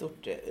extremt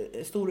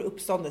stor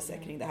uppståndelse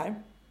kring det här.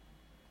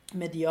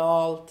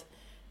 Medialt,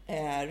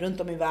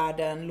 runt om i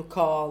världen,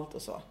 lokalt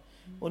och så.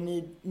 Och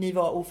ni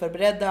var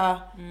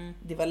oförberedda.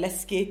 Det var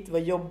läskigt, det var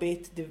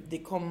jobbigt. Det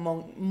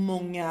kom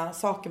många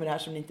saker med det här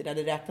som ni inte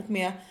hade räknat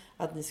med.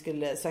 Att ni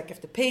skulle söka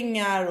efter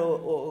pengar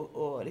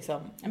och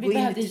liksom... Vi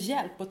behövde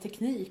hjälp och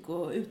teknik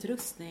och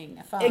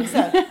utrustning. Fan.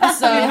 Exakt.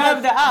 Alltså, vi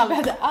behövde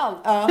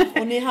allt. Ja,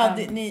 och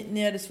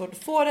ni hade svårt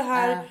att få det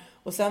här.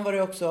 Och sen var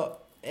det också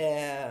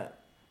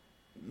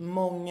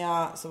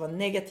många som var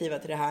negativa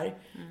till det här.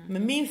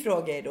 Men min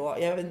fråga är då,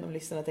 jag vet inte om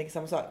lyssnarna tänker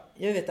samma sak.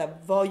 Jag vill veta,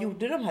 vad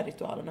gjorde de här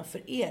ritualerna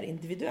för er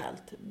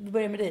individuellt? Vi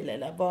börjar med dig,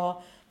 Leila.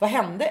 Vad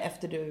hände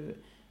efter du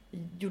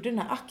gjorde den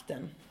här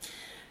akten?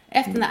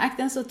 Efter den här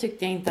akten så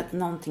tyckte jag inte att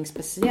någonting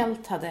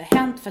speciellt hade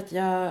hänt. För att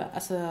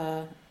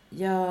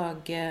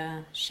jag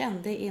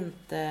kände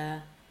inte...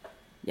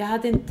 Jag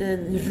hade inte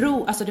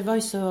ro... Alltså det var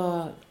ju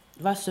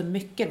så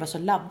mycket, det var så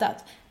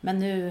laddat. Men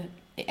nu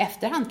i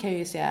efterhand kan jag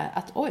ju säga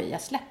att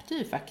jag släppte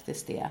ju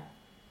faktiskt det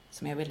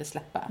som jag ville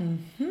släppa.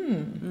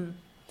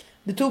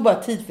 Det tog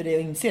bara tid för dig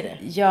att inse det.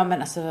 Ja,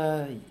 men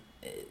alltså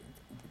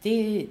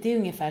det är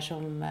ungefär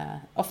som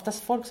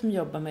oftast folk som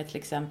jobbar med till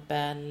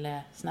exempel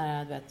såna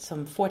här, du vet,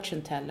 som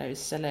fortune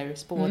tellers eller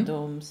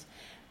spådoms.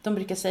 De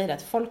brukar säga det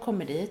att folk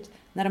kommer dit,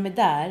 när de är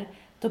där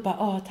då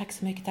bara tack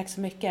så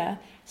mycket.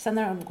 Sen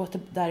när de går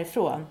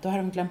därifrån, då har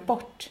de glömt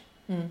bort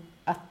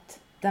att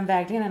den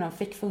vägledningen de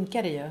fick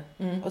funkade ju.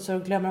 Och så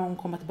glömmer de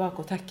komma tillbaka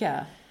och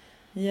tacka.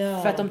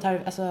 Ja. För att de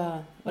tar,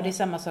 alltså, och det är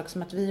samma sak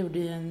som att vi gjorde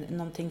ju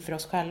någonting för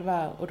oss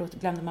själva. Och då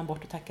glömde man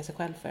bort att tacka sig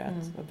själv för att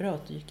det var bra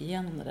att du gick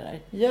igenom det där.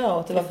 Ja,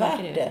 och det var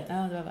värt det. Ja,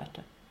 det var värt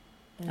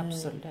det.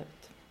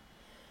 Absolut.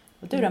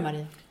 Och du då,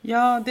 Marie?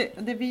 Ja,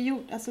 det vi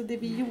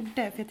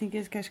gjorde, för jag tänkte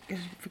jag ska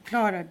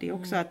förklara det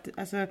också. Att,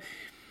 alltså,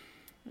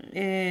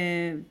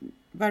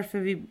 varför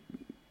vi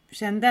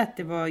kände att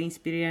det var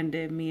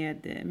inspirerande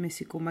med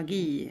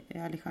psykomagi.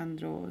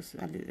 Alejandro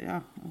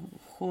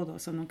Jodo,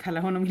 som de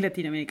kallar honom i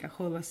Latinamerika.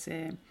 Jodos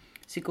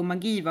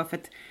psykomagi var för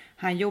att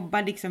han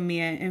jobbar liksom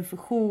med en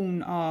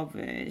fusion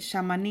av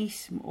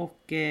shamanism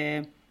och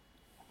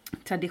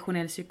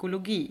traditionell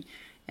psykologi.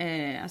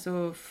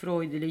 Alltså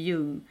Freud eller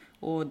Jung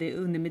och det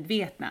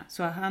undermedvetna.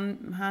 Så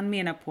han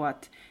menar på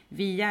att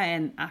via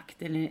en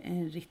akt eller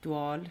en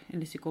ritual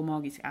eller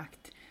psykomagisk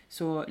akt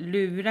så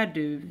lurar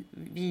du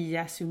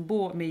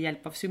med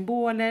hjälp av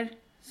symboler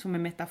som är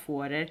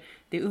metaforer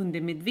det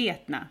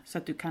undermedvetna så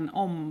att du kan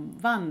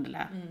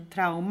omvandla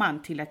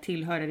trauman till att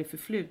tillhöra det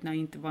förflutna och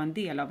inte vara en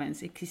del av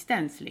ens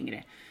existens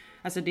längre.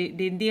 Alltså det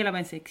är en del av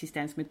ens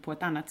existens men på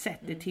ett annat sätt.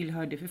 Det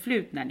tillhör det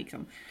förflutna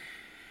liksom.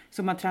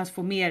 Så man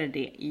transformerar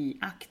det i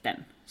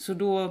akten. Så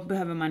då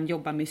behöver man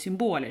jobba med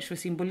symboler. Så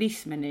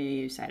symbolismen är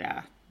ju så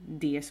här,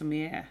 det som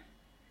är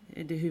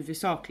det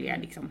huvudsakliga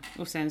liksom.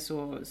 Och sen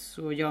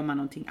så gör man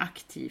någonting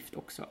aktivt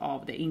också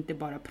av det. Inte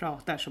bara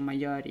pratar som man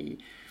gör i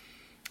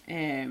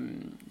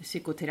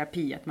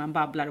psykoterapi. Att man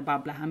babblar och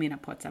babblar. Han menar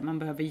på att så här, man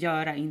behöver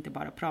göra, inte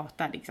bara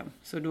prata liksom.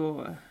 Så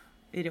då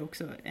är det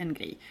också en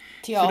grej.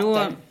 Teater. Så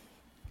då,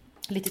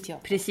 lite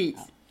teater. Precis.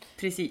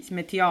 Precis,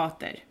 med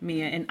teater,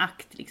 med en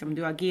akt liksom.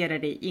 Du agerar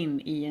dig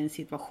in i en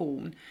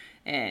situation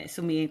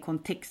som är en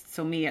kontext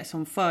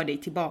som för dig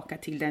tillbaka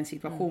till den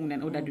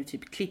situationen och där du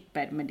typ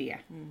klipper med det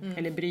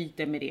eller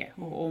bryter med det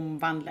och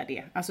omvandlar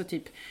det. Alltså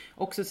typ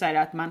också så här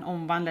att man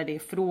omvandlar det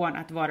från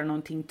att vara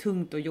någonting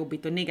tungt och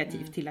jobbigt och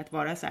negativt till att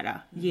vara så här,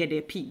 ge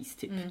det peace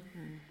typ. Ett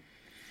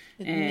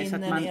minne, så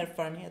att man,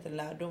 erfarenhet och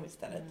lärdom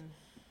istället.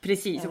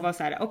 Precis, och vara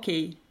så här,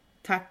 okej,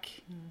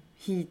 tack,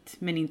 hit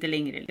men inte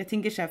längre. Jag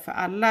tänker så här, för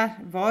alla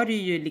var det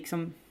ju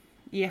liksom,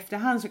 i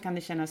efterhand så kan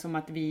det kännas som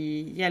att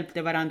vi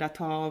hjälpte varandra att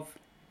ta av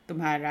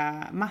de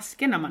här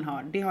maskerna man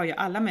har. Det har ju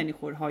alla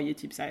människor, har ju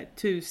typ så här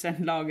 1000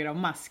 lager av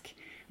mask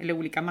eller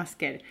olika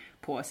masker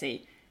på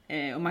sig.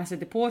 Och man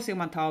sätter på sig och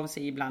man tar av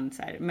sig ibland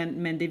så här.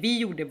 Men det vi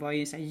gjorde var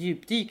ju så här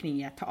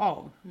djupdykning i att ta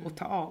av och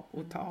ta av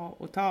och ta av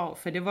och ta av.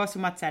 För det var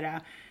som att så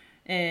här,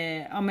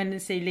 ja men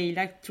säg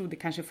Leila trodde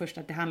kanske först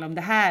att det handlade om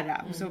det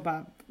här och så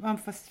bara,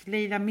 fast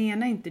Leila,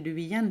 menar inte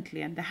du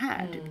egentligen det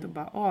här typ, då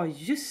bara,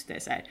 just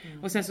det så här.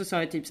 Och sen så sa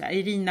jag typ så här,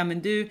 Irina,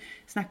 men du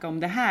snackar om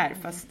det här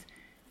fast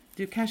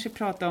du kanske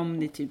pratar om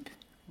det typ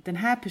den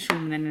här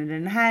personen eller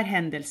den här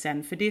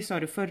händelsen, för det sa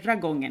du förra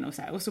gången och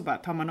så här. Och så bara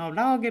tar man av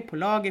lager på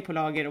lager på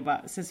lager och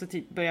bara, sen så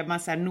typ börjar man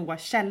så här nå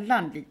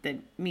källan lite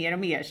mer och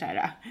mer så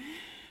här.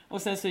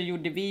 Och sen så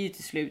gjorde vi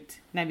till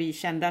slut, när vi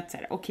kände att så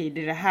här, okej,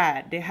 det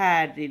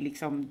här är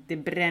liksom, det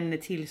bränner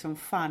till som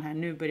fan här,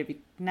 nu börjar vi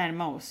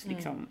närma oss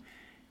liksom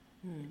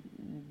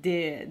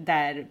det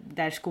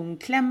där skon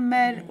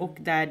klämmer och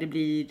där det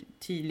blir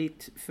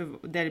tydligt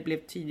där det blev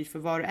tydligt för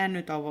var och en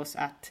utav oss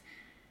att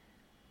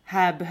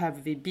här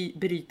behöver vi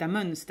bryta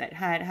mönster.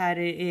 Här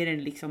är det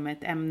liksom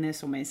ett ämne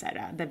som är så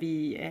här, där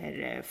vi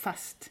är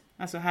fast.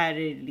 Alltså här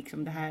är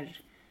liksom det här,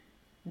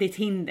 det är ett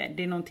hinder.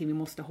 Det är någonting vi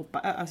måste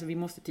alltså vi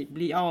måste typ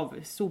bli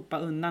sopa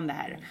undan det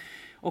här.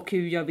 Och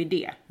hur gör vi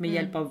det?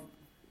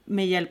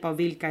 Med hjälp av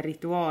vilka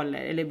ritualer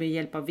eller med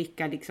hjälp av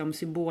vilka liksom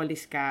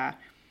symboliska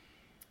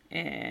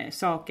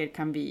saker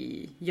kan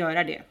vi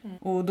göra det.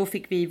 Och då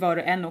fick vi var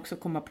och en också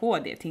komma på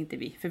det, tänkte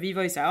vi. För vi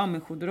var ju så här,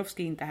 men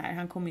Jodorowsky är inte här.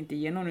 Han kommer inte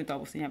ge någon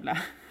av oss en jävla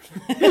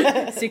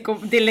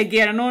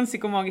delegera någon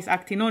psykomagisk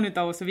akt till någon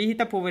av oss. Så vi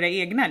hittar på våra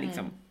egna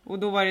liksom. Och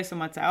då var det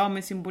som att så här,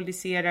 men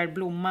symboliserar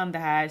blomman det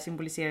här,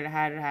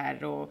 symboliserar det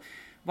här och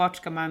vart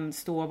ska man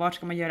stå, vart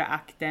ska man göra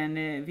akten,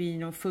 vid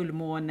någon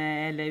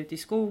fullmåne eller ute i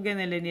skogen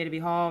eller nere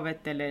vid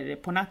havet eller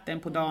på natten,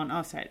 på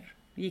dagen, så här.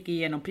 Gick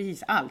igenom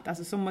precis allt,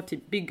 alltså som att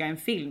typ bygga en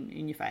film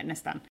ungefär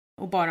nästan.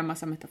 Och bara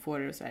massa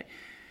metaforer och så här.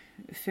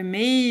 För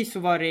mig så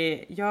var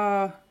det,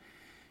 jag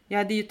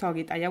hade ju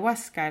tagit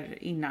ayahuasca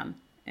innan.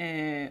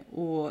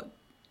 Och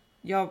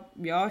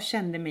jag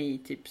kände mig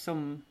typ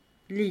som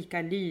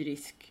lika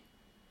lyrisk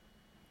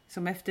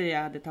som efter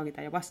jag hade tagit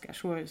ayahuasca.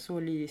 Så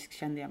lyrisk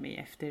kände jag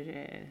mig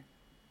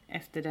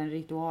efter den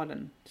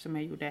ritualen som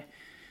jag gjorde.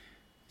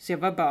 Så jag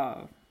var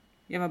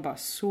bara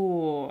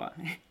så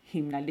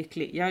himla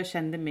lycklig. Jag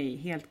kände mig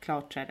helt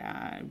klart så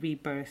här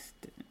rebirth,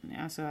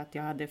 alltså att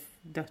jag hade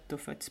dött och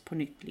fötts på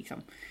nytt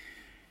liksom.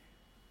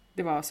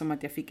 Det var som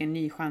att jag fick en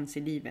ny chans i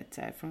livet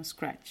så här, från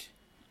scratch.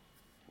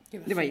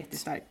 Det var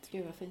jättestarkt.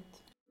 Gud vad fint.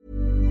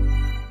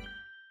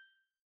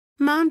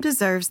 Mom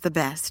deserves the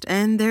best,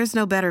 and there's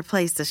no better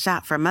place to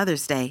shop for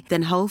Mother's Day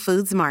than Whole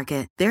Foods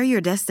Market. They're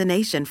your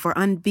destination for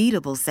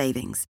unbeatable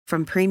savings,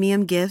 from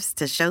premium gifts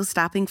to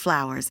show-stopping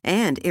flowers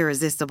and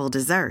irresistible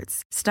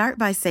desserts. Start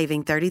by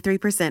saving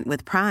 33%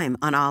 with Prime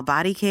on all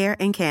body care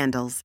and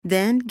candles.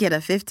 Then get a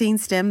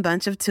 15-stem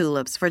bunch of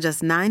tulips for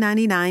just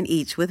 $9.99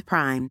 each with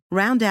Prime.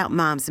 Round out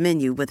Mom's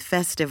menu with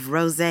festive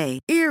rosé,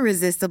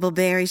 irresistible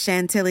berry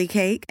chantilly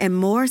cake, and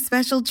more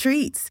special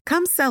treats.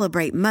 Come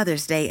celebrate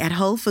Mother's Day at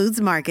Whole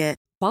Foods Market.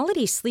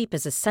 Quality sleep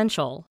is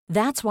essential.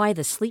 That's why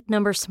the Sleep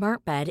Number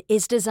Smart Bed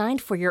is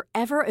designed for your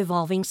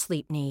ever-evolving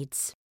sleep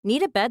needs.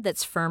 Need a bed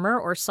that's firmer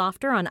or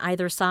softer on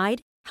either side?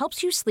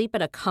 Helps you sleep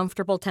at a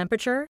comfortable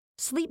temperature?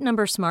 Sleep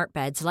Number Smart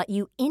Beds let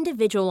you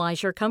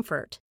individualize your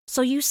comfort,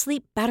 so you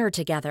sleep better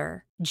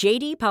together.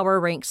 JD Power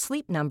ranks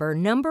Sleep Number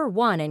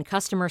 #1 in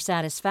customer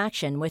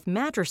satisfaction with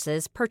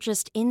mattresses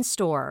purchased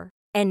in-store.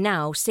 And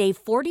now save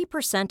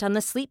 40% on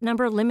the Sleep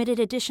Number Limited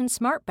Edition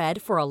Smart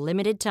Bed for a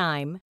limited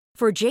time.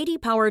 For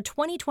JD Power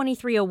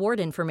 2023 award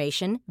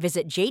information,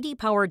 visit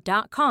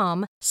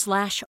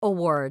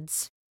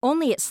jdpower.com/awards.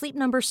 Only at Sleep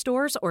Number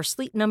stores or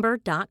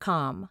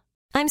sleepnumber.com.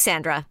 I'm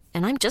Sandra,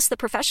 and I'm just the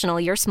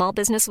professional your small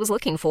business was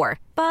looking for.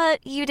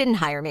 But you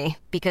didn't hire me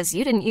because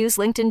you didn't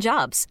use LinkedIn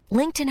Jobs.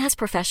 LinkedIn has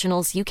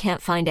professionals you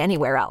can't find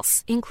anywhere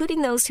else,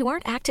 including those who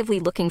aren't actively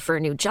looking for a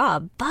new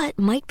job, but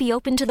might be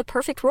open to the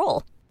perfect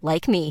role,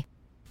 like me.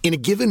 In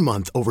a given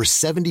month, over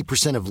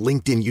 70% of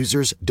LinkedIn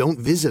users don't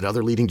visit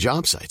other leading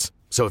job sites.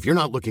 So if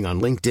you're not looking on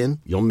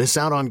LinkedIn, you'll miss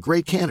out on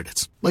great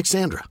candidates like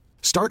Sandra.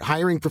 Start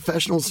hiring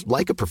professionals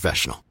like a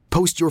professional.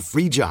 Post your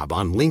free job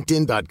on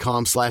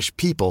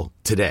linkedin.com/people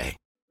today.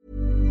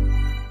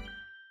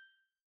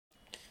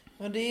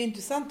 Och det är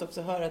intressant också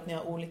att höra att ni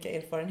har olika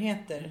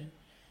erfarenheter.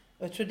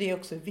 Och jag tror det är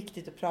också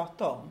viktigt att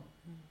prata om.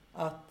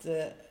 Att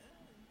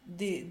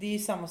det är ju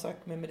samma sak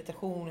med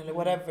meditation eller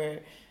whatever.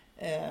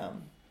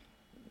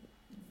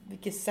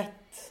 Vilket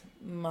sätt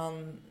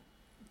man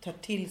tar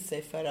till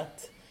sig för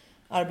att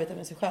arbeta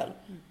med sig själv.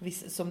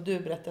 Som du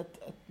berättat,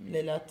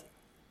 Leila, att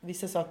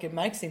vissa saker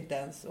märks inte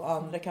ens och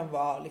andra kan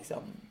vara liksom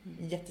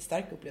en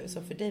jättestark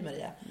upplevelse för dig,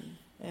 Maria.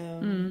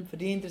 För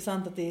det är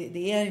intressant att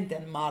det är inte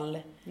en mall.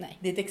 Nej.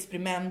 Det är ett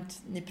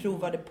experiment, ni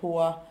provade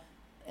på,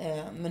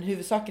 men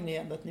huvudsaken är ju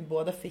ändå att ni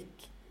båda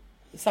fick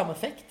samma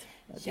effekt.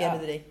 Ja.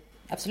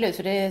 Absolut,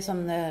 för det är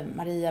som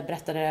Maria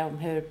berättade om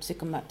hur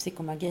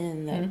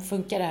psykomagin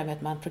funkar, det här med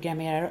att man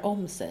programmerar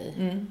om sig.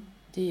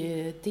 Det är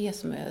ju det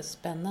som är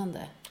spännande.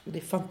 Det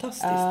är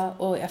fantastiskt. Ja,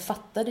 och jag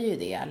fattade ju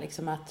det,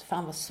 liksom att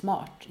fan vad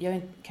smart. Jag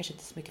är kanske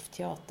inte så mycket för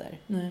teater.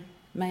 Nej.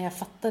 Men jag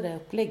fattade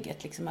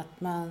upplägget, liksom att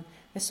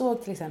jag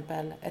såg till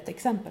exempel, ett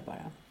exempel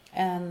bara.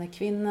 En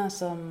kvinna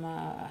som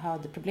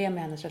hade problem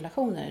med hennes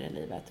relationer i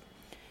livet.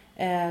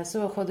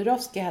 Så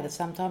Jodorowsky hade ett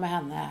samtal med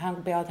henne.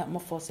 Han bad om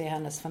att få se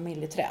hennes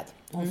familjeträd.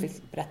 Hon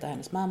fick berätta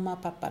hennes mamma,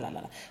 pappa,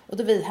 lalala. Och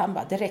då han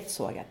bara direkt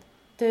såg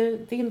att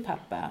din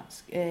pappa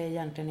är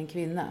egentligen en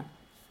kvinna.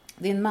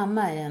 Din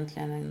mamma är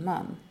egentligen en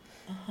man.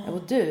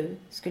 Och du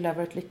skulle ha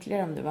varit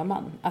lyckligare om du var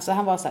man. Alltså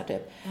han var så här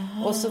typ.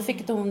 Och så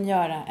fick hon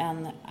göra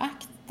en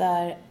akt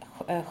där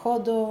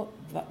Jodo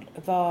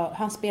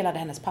han spelade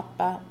hennes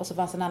pappa. Och så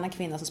fanns en annan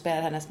kvinna som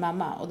spelade hennes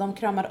mamma. Och de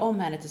kramade om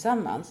henne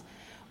tillsammans.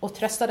 Och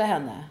tröstade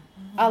henne.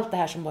 Allt det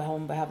här som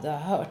hon behövde ha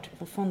hört.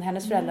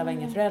 Hennes föräldrar var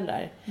inga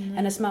föräldrar.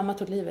 Hennes mamma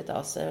tog livet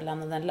av sig och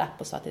lämnade en lapp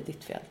och sa att det är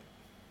ditt fel.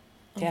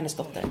 Till hennes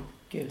dotter.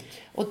 Gud.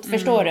 Och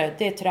förstår du,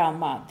 det är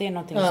trauma. Det är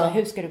någonting så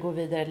hur ska du gå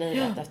vidare i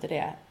livet efter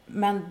det?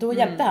 Men då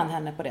hjälpte han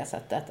henne på det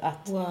sättet.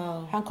 Att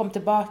han kom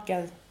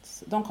tillbaka.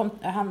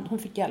 Hon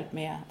fick hjälp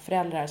med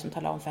föräldrar som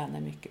talade om för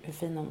henne hur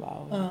fin hon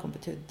var och vad hon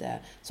betydde.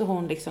 Så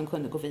hon liksom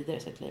kunde gå vidare i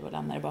sitt liv och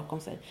lämna det bakom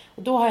sig.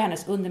 Och då har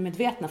hennes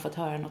undermedvetna fått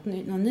höra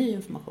någon ny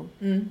information.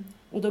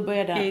 Och då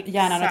började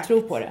hjärnan att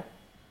tro på det.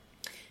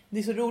 Det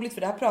är så roligt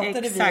för det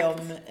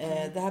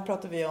här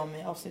pratade vi om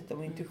i avsnittet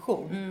om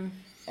intuition.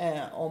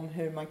 Om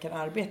hur man kan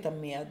arbeta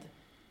med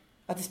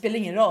att det spelar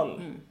ingen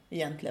roll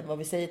egentligen vad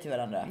vi säger till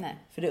varandra. Nej.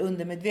 För det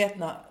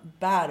undermedvetna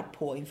bär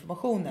på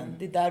informationen.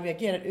 Det är där vi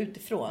agerar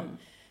utifrån.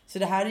 Så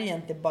det här är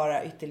egentligen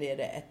bara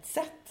ytterligare ett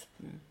sätt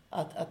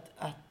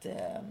att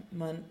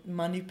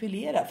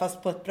manipulera,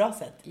 fast på ett bra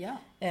sätt. Ja,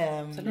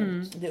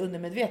 det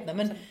undermedvetna.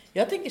 Men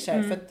jag tänker så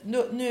här, för att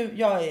nu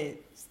jag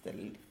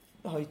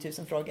har ju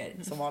 1000 frågor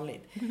som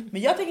vanligt.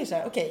 Men jag tänker så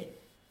här, okej.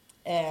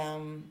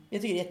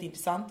 Jag tycker det är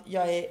jätteintressant.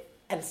 Jag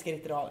älskar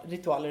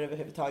ritualer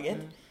överhuvudtaget.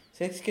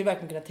 Så jag skulle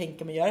verkligen kunna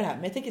tänka mig att göra det här.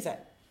 Men jag tänker så här,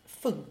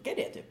 funkar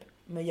det typ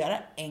med att göra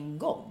en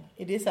gång?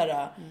 Är det så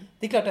här,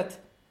 det är klart att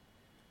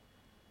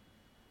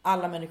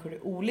alla människor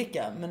är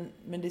olika,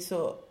 men det är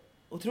så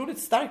otroligt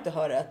starkt att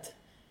höra att,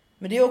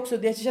 men det är också,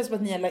 det känns som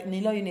att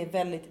ni la ju ner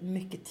väldigt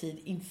mycket tid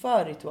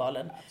inför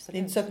ritualen. Absolut. Det är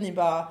inte så att ni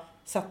bara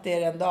satte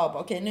er en dag och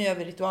bara, okej, nu gör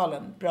vi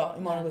ritualen, bra,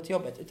 imorgon går till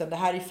jobbet, utan det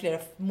här är flera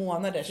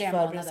månaders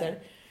förberedelser.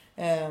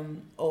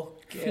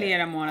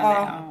 Flera månader,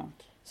 ja.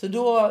 Så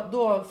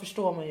då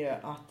förstår man ju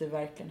att det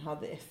verkligen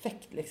hade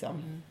effekt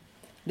liksom.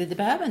 Det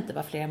behöver inte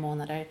vara flera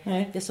månader.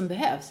 Nej. Det som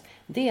behövs,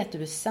 det är att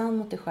du är sann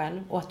mot dig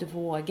själv och att du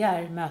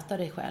vågar möta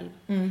dig själv.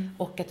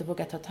 Och att du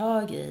vågar ta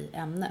tag i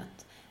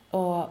ämnet.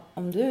 Och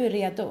om du är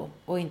redo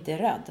och inte är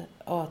rädd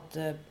och att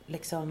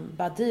liksom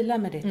bara deala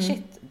med ditt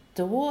shit,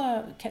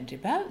 då kan du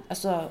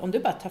alltså om du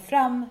bara tar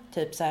fram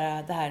typ så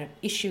här, det här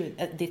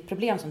ditt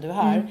problem som du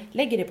har,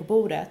 lägger det på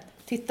bordet,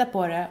 titta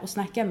på det och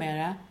snacka med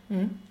det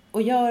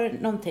och gör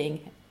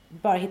någonting,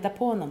 bara hitta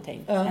på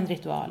någonting, en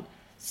ritual,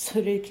 så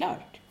är det ju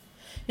klart.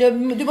 Ja,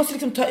 du måste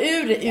liksom ta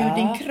ur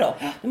din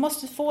kropp. Du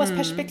måste få ett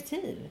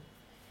perspektiv.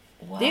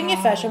 Wow. Det är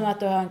ungefär som att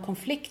du har en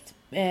konflikt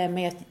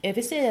med,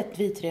 vi säger att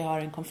vi tre har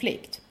en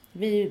konflikt.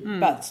 Vi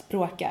bara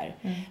språkar.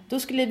 Då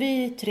skulle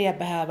vi tre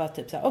behöva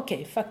typ så här,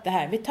 okej, fuck det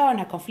här. Vi tar den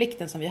här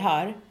konflikten som vi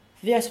har.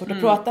 Vi har svårt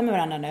att prata med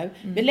varandra nu.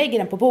 Vi lägger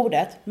den på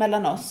bordet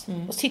mellan oss.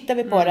 Och så tittar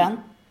vi på den.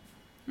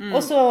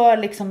 Och så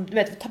liksom, du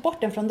vet, ta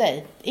bort den från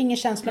dig. Ingen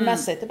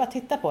känslomässigt, det är bara att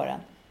titta på den.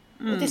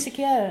 Och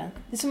dissekera den.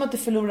 Det är som att du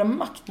förlorar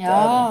makt.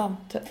 Ja,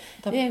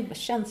 det är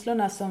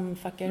känslorna som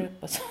fuckar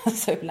upp oss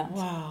så ibland.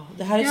 Wow,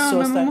 det här är så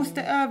men starkt. man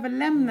måste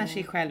överlämna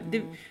sig själv.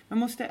 Man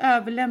måste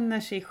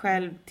överlämna sig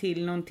själv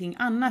till någonting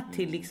annat.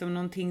 Till liksom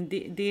någonting,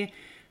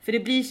 för det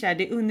blir så här,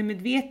 det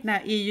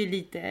undermedvetna är ju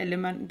lite,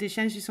 eller det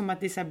känns ju som att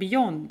det är så här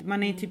beyond.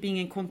 Man är typ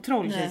ingen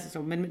kontroll, känns det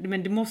som.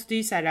 Men det måste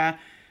ju så här,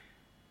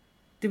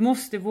 du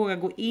måste våga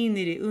gå in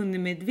i det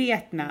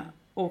undermedvetna.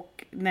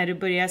 Och när du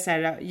börjar så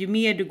här, ju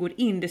mer du går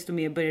in, desto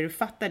mer börjar du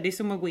fatta. Det är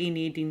som att gå in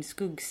i din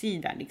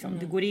skuggsida liksom.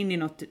 Du går in i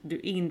något du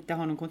inte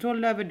har någon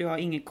kontroll över, du har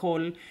ingen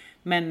koll.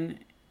 Men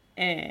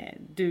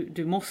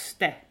du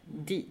måste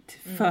dit.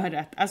 För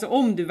att, alltså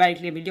om du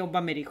verkligen vill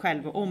jobba med dig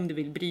själv och om du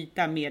vill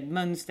bryta med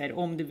mönster,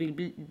 om du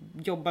vill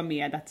jobba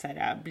med att så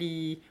här,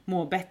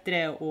 må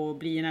bättre och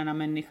bli en annan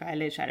människa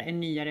eller så här,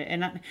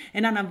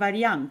 en annan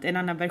variant, en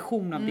annan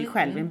version av dig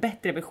själv, en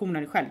bättre version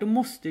av dig själv, då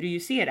måste du ju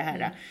se det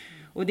här.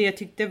 Och det jag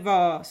tyckte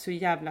var så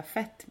jävla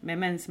fett med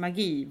Mäns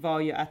magi var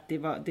ju att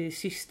det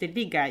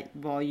systerliga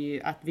var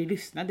ju att vi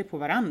lyssnade på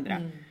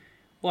varandra.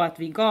 Och att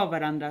vi gav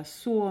varandra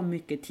så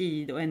mycket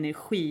tid och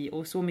energi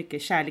och så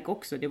mycket kärlek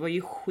också. Det var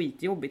ju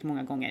skitjobbigt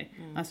många gånger.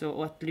 Alltså,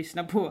 och att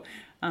lyssna på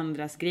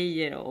andras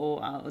grejer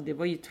och det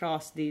var ju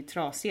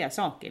trasiga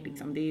saker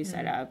liksom. Det är ju så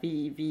här,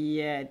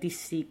 vi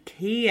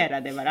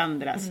dissekerade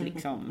varandras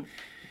liksom.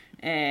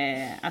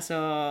 Alltså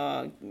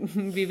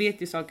vi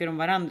vet ju saker om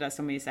varandra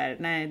som är så här,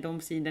 nej,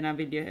 de sidorna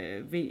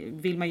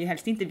vill man ju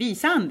helst inte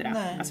visa andra.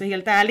 Nej. Alltså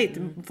helt ärligt,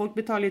 folk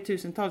betalar ju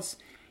tusentals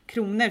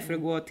kronor för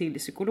att gå till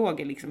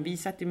psykologer liksom. Vi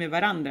satt ju med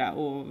varandra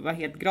och var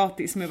helt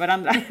gratis med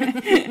varandra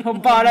och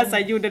bara så här,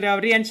 gjorde det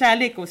av ren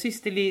kärlek och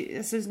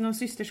någon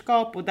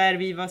systerskap, och där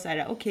vi var så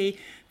här, okej,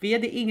 vi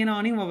hade ingen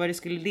aning om vad det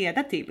skulle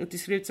leda till, och till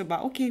slut så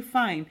bara okej,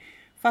 fine,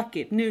 fuck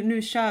it,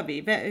 nu kör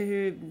vi.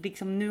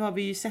 Liksom, nu har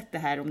vi ju sett det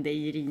här om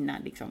dig, Irina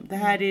liksom. Det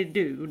här är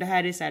du och det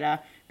här är så här,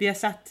 vi har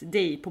satt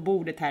dig på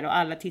bordet här och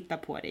alla tittar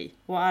på dig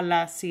och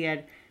alla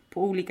ser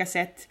på olika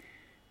sätt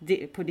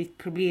på ditt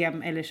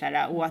problem eller så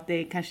här, och att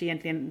det kanske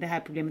egentligen det här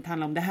problemet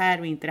handlar om det här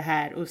och inte det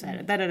här och så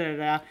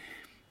här,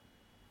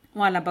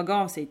 och alla bara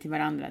gav sig till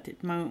varandra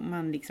typ.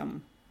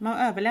 Man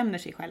överlämnar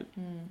sig själv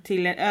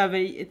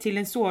till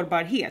en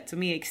sårbarhet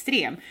som är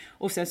extrem,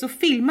 och sen så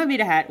filmar vi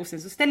det här och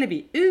sen så ställer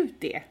vi ut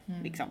det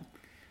liksom.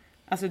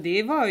 Alltså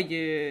det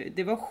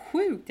var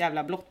sjukt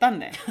jävla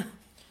blottande.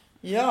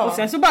 Ja. Och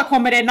sen så bara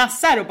kommer det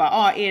nassar och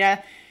bara era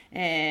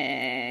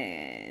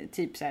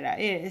typ så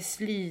här,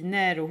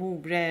 sliner och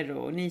horor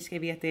och ni ska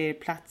veta er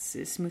plats,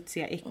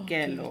 smutsiga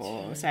äckel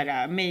och så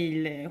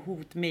här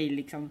hotmail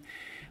liksom.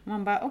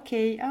 Man bara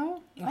okej,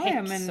 ja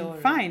men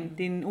fine,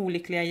 din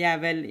olyckliga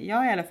jävel.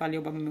 Jag i alla fall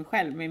jobbar med mig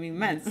själv, med min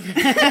mens.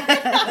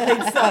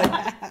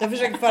 Exakt. Jag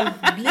försöker fall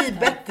bli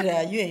bättre.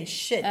 You ain't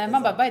shit.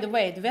 Man bara, by the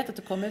way, du vet att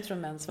du kommer ut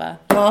från mens, va?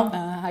 Ja.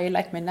 How you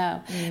like me now?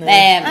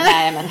 Nej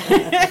men.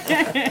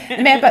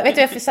 Men jag bara, vet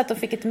du, jag satt och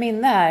fick ett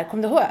minne här.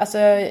 Kom du ihåg? Alltså,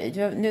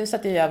 nu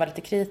satt jag var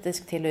lite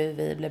kritisk till hur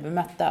vi blev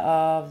bemötta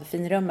av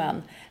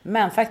finrummen.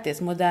 Men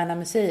faktiskt, Moderna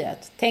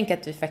museet. Tänk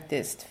att vi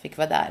faktiskt fick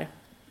vara där.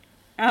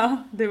 Ja,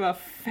 det var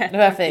fett. Det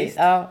var fint,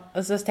 ja.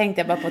 Och så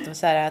tänkte jag bara på att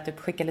så här, typ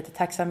skicka lite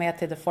tacksamhet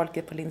till det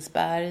folket på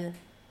Linsberg,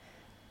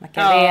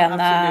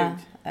 Macarena,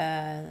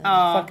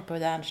 folket på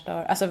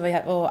Järnstor, alltså,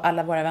 och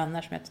alla våra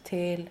vänner som jag tog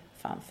till.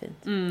 Fan fint.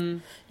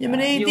 Ja, men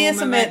det är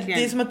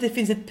det är som att det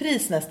finns ett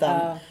pris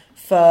nästan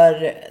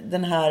för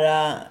den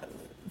här,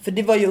 för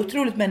det var ju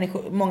otroligt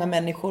många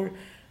människor,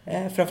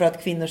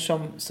 framförallt kvinnor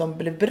som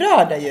blev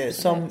berörda ju,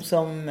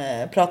 som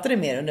pratade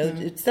mer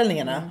under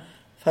utställningarna,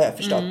 har jag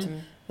förstått.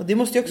 Och det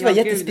måste ju också vara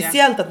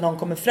jättespeciellt att någon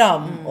kommer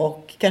fram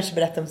och kanske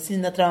berättar om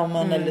sina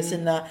trauman eller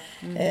sina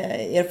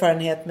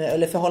erfarenhet med,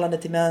 eller förhållande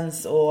till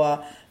mens och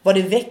vad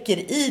det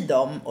väcker i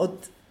dem. Och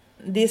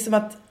det är som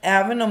att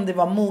även om det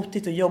var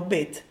motigt och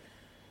jobbigt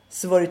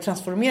så var det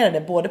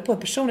transformerande både på en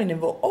personlig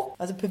nivå och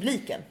alltså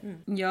publiken.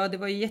 Ja, det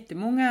var ju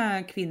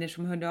jättemånga kvinnor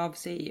som hörde av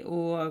sig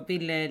och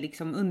ville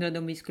liksom undrade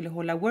om vi skulle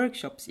hålla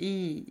workshops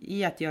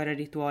i att göra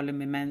ritualer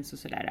med mens och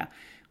sådär.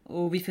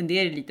 Och vi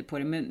funderade lite på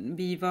det, men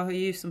vi var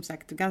ju som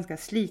sagt ganska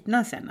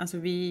slitna sen. Alltså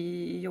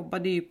vi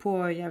jobbade ju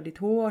på jävligt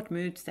hårt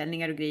med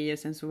utställningar och grejer.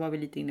 Sen så var vi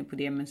lite inne på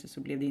det, men sen så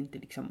blev det inte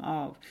liksom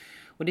av.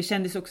 Och det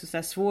kändes också så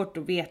här svårt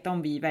att veta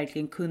om vi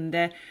verkligen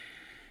kunde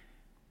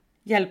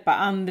hjälpa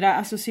andra.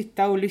 Alltså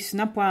sitta och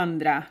lyssna på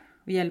andra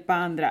och hjälpa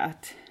andra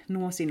att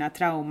nå sina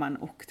trauman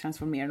och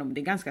transformera dem.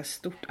 Det är ganska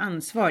stort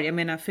ansvar. Jag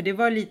menar, för det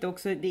var lite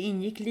också, det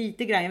ingick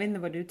lite grann, jag vet inte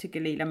vad du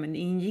tycker Leila, men det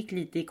ingick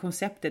lite i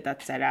konceptet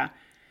att så här,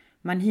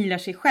 man healar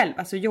sig själv,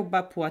 alltså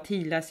jobbar på att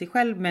heala sig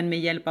själv men med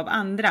hjälp av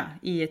andra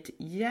i ett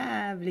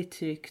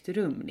jävligt högt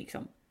rum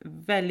liksom.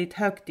 Väldigt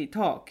högt i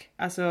tak.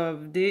 Alltså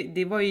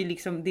det var ju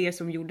liksom det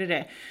som gjorde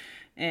det.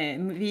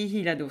 Vi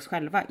healade oss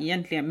själva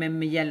egentligen, men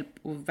med hjälp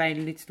och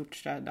väldigt stort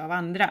stöd av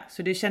andra.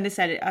 Så det kändes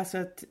så här, alltså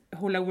att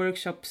hålla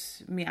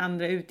workshops med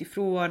andra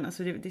utifrån,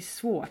 alltså det är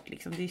svårt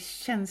liksom. Det är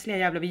känsliga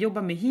jävla, vi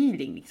jobbar med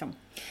healing liksom.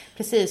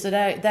 Precis, och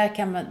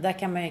där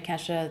kan man ju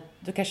kanske,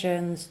 då kanske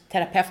en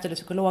terapeut eller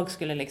psykolog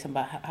skulle liksom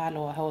bara,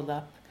 hallå, hold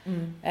up.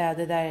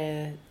 Det där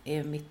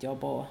är mitt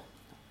jobb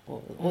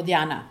och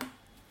gärna.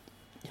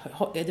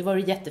 Det var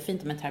ju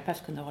jättefint om en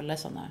terapeut kunde hålla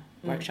sådana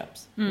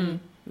workshops.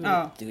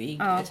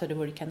 Så det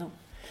vore kanon.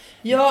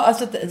 Ja,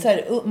 alltså så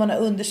här, man har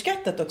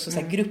underskattat också så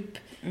här, grupp,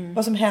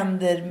 vad som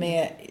händer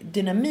med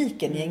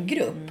dynamiken i en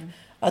grupp.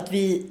 Att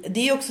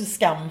det är också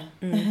skam.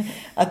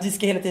 Att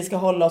vi hela tiden ska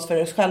hålla oss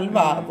för oss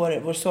själva,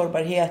 vår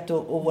sårbarhet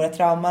och våra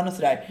trauman och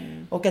sådär.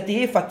 Och att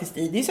det är faktiskt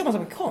det är samma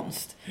som med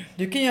konst.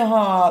 Du kan ju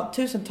ha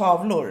 1000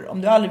 tavlor,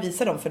 om du aldrig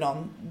visar dem för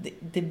någon,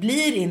 det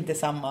blir inte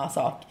samma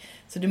sak.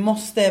 Så du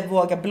måste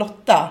våga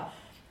blotta.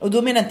 Och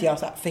då menar inte jag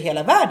så här, för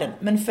hela världen,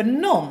 men för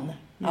någon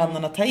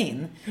annan att ta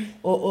in.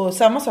 Och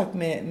samma sak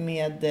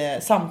med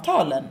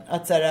samtalen.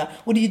 Att så här,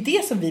 och det är ju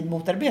det som vi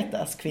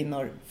motarbetas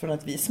kvinnor från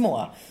att vi är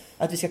små.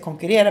 Att vi ska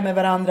konkurrera med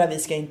varandra, vi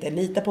ska inte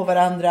lita på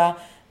varandra,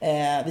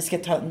 vi ska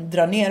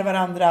dra ner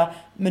varandra.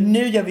 Men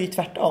nu gör vi ju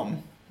tvärtom.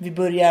 Vi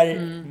börjar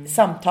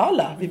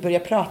samtala, vi börjar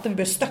prata, vi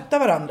börjar stötta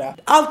varandra.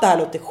 Allt det här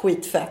låter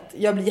skitfett.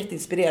 Jag blir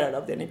jätteinspirerad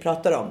av det ni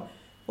pratar om.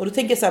 Och då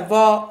tänker jag så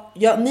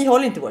här, ni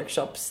håller inte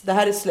workshops. Det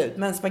här är slut.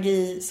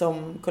 Mensmagi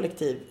som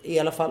kollektiv är i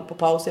alla fall på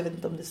paus. Jag vet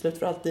inte om det är slut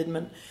för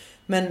alltid.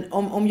 Men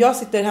om jag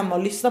sitter hemma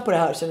och lyssnar på det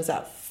här och känner så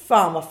här,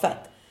 fan vad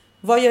fett.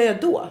 Vad gör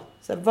jag då?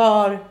 Så här,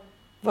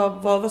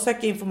 vad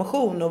söker jag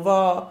information och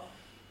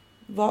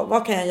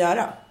vad kan jag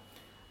göra?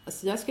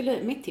 Alltså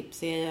mitt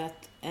tips är ju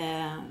att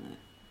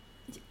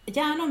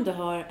gärna om du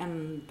har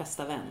en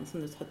bästa vän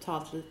som du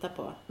totalt litar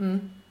på.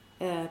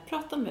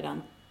 Prata med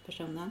den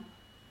personen.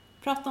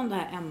 Prata om det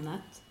här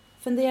ämnet.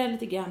 Fundera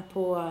lite grann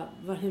på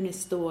hur ni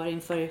står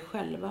inför er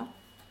själva.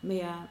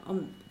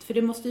 För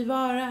det måste ju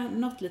vara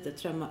något litet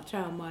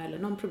trauma eller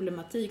någon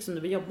problematik som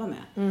du vill jobba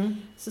med.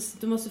 Så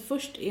du måste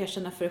först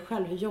erkänna för dig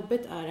själv hur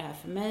jobbigt är det här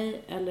för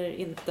mig eller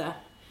inte.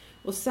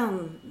 Och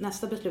sen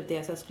nästa beslut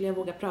är så skulle jag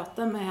våga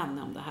prata med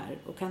henne om det här.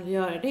 Och kan du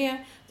göra det,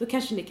 då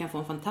kanske ni kan få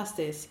en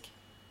fantastisk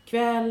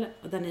kväll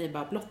där ni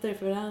bara blottar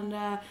för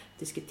varandra,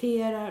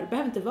 diskuterar. Det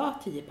behöver inte vara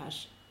 10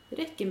 pers. Det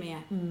räcker med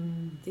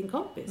din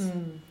kompis.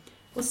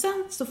 Och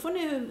sen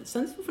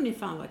får ni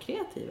fan vara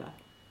kreativa.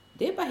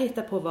 Det är bara att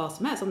hitta på vad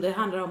som helst. Om det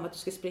handlar om att du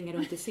ska springa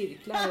runt i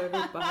cirklar och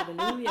ropa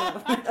halleluja.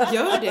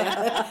 Gör det.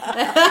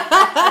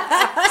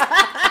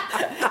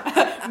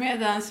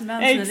 Medans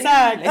mensen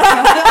exakt.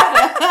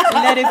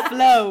 Let it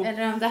flow.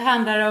 Eller om det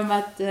handlar om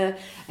att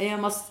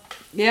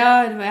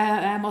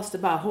jag måste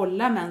bara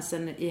hålla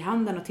mensen i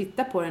handen och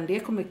titta på den. Det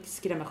kommer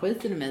skrämma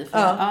skiten ur mig.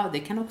 För det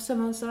kan också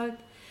vara en sak.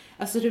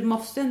 Alltså det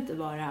måste inte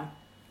vara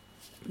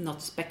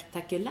något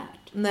spektakulärt.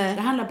 Nej.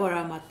 Det handlar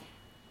bara om att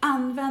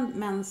använd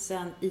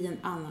mensen i en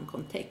annan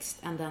kontext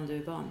än den du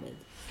är van vid.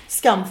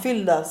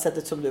 Skamfyllda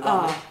sättet som du är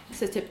van vid. Ja,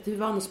 så typ du är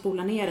van att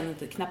spola ner den och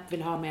inte knappt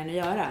vill ha med den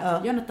att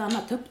göra. Gör något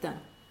annat, ta upp den.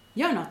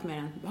 Gör något med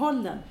den,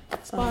 behåll den.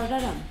 Spara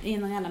den i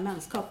någon jävla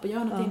mänskap och gör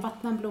någonting,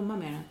 vattna en blomma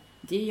med den.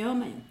 Det gör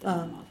man inte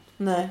normalt.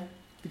 Nej.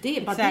 Det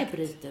är bara det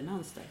bryter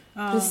mönster.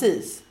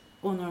 Precis.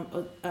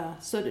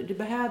 Så det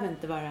behöver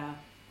inte vara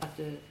att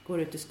du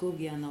går ut i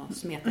skogen och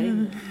smetar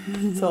in.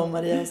 Som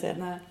Maria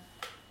säger.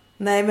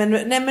 Nej,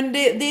 men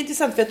det är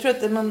intressant för jag tror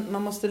att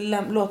man måste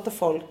låta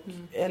folk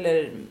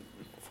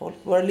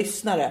våra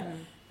lyssnare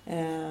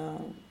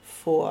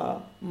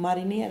få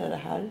marinera det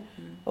här.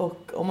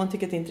 Och om man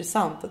tycker att det är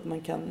intressant att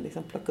man kan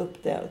liksom plocka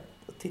upp det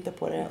och titta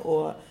på det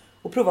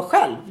och prova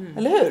själv,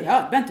 eller hur? Ja, det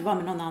behöver inte vara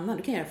med någon annan,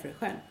 du kan göra det för dig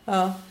själv.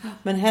 Ja,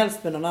 men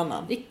helst med någon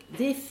annan.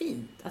 Det är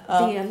fint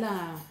att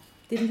dela.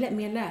 Det är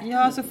mer läkande. Ja,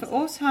 alltså för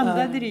oss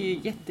handlade det ju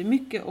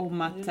jättemycket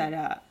om att, så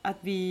här, att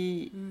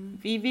vi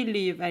ville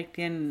ju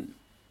verkligen,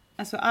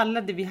 alltså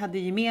alla det vi hade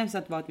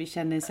gemensamt var att vi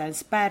kände så här, en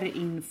spärr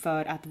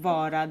inför att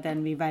vara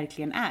den vi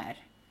verkligen är.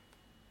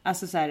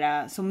 Alltså så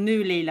här, som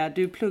nu Leila,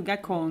 du pluggar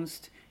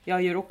konst,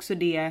 jag gör också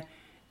det,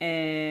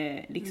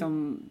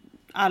 liksom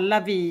alla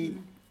vi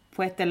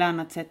på ett eller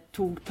annat sätt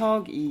tog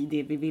tag i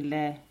det vi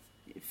ville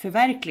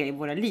förverkliga i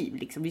våra liv.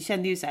 Liksom. Vi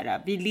kände ju så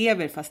här, vi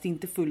lever fast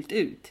inte fullt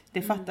ut.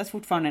 Det fattas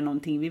fortfarande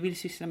någonting. Vi vill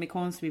syssla med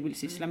konst, vi vill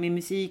syssla med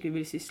musik, vi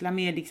vill syssla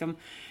med liksom,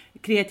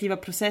 kreativa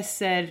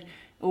processer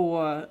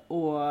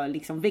och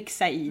liksom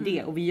växa i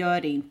det. Och vi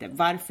gör det inte.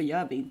 Varför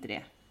gör vi inte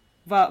det?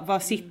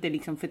 Vad sitter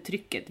liksom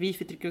förtrycket? Vi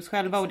förtrycker oss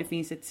själva och det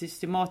finns ett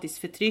systematiskt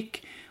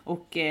förtryck.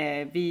 Och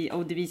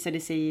det visade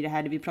sig i det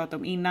här vi pratade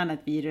om innan, att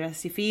vi är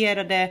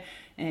rasifierade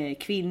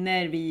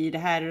kvinnor, vi det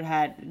här och det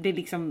här. Det är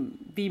liksom,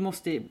 vi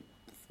måste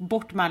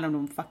bort med alla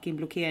de fucking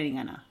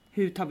blockeringarna.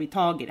 Hur tar vi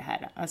tag i det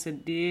här? Alltså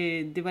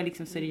det var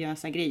liksom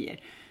seriösa grejer.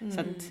 Så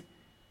att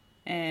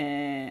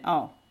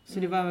så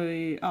det var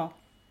ju,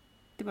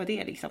 det var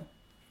det liksom.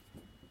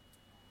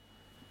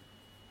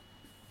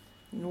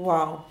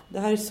 Wow, det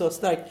här är så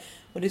starkt.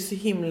 Och det är så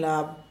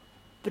himla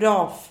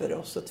bra för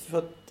oss att få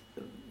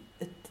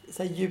ett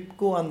så här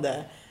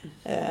djupgående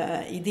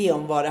idé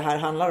om vad det här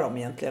handlar om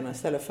egentligen.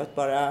 Istället för att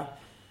bara...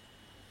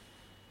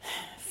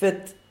 För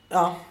att,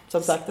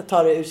 som sagt, att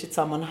ta det ur sitt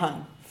sammanhang.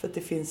 För att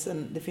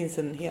det finns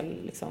en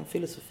hel liksom,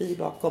 filosofi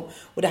bakom.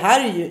 Och det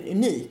här är ju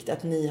unikt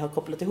att ni har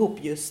kopplat ihop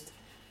just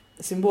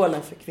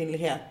symbolen för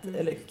kvinnlighet.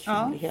 Eller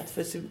kvinnlighet.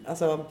 För,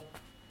 alltså...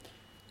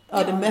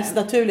 Ja, det mest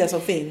naturliga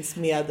som finns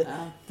med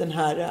den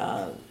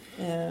här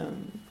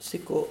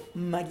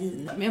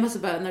psykomagin. Men jag måste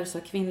bara, när du sa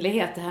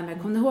kvinnlighet, det här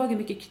med, kommer ni ihåg hur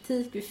mycket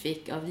kritik vi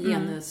fick av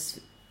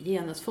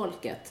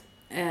genusfolket?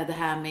 Det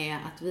här med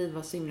att vi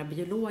var så himla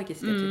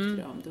biologiska,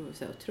 tyckte de. Det var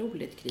så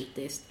otroligt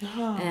kritiskt.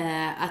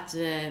 Att,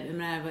 jag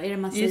menar, vad är det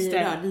man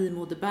säger då?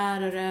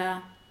 Livmoderbärare,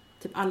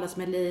 typ alla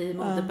som är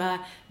livmoderbärare.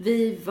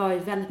 Vi var ju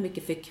väldigt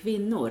mycket för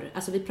kvinnor.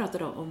 Alltså vi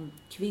pratade om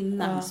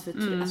kvinnans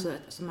förtryck, alltså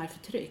som är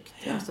förtryckt.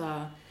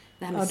 Alltså,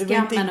 det här med det var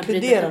inte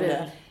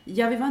inkluderande.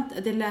 Ja,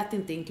 det lät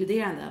inte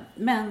inkluderande.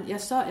 Men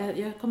jag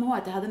kommer ihåg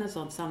att jag hade en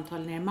sånt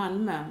samtal nere i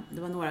Malmö.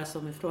 Det var några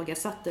som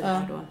ifrågasatte det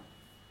här då.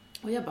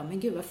 Och jag bara, men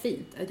gud vad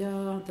fint. Jag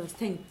har inte ens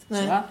tänkt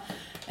Nej. så.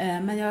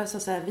 Men jag sa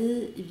så här,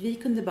 vi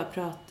kunde bara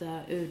prata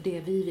ur det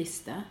vi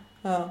visste.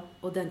 Ja.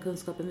 Och den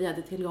kunskapen vi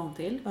hade tillgång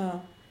till. Ja.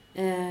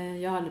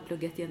 Jag har aldrig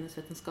pluggat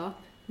genusvetenskap.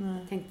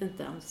 Nej. Tänkte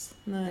inte ens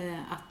Nej.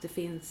 att det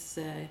finns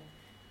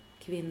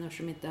kvinnor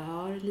som inte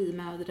har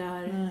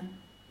livmödrar. Nej.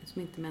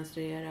 Som inte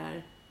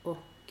menstruerar.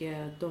 Och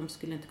de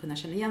skulle inte kunna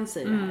känna igen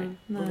sig i det här.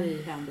 Nej. Och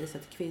vi hänvisar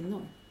till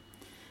kvinnor.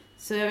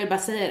 Så jag vill bara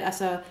säga,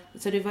 alltså,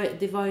 så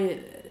det var ju...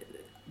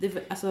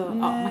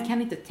 man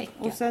kan inte täcka.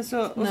 Och sen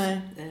så...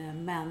 Nej.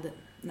 Men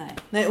nej.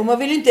 Nej, och man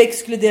vill ju inte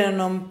exkludera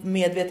någon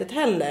medvetet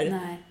heller.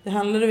 Nej. Det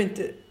handlar ju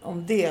inte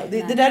om det.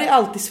 Det där är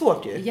alltid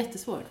svårt ju.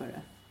 Jättesvårt var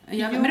det.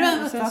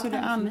 Och sen så det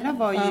andra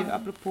var ju,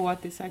 apropå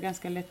att det är så här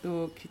ganska lätt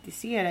att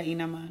kritisera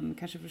innan man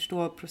kanske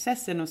förstår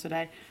processen och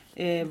sådär,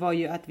 var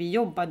ju att vi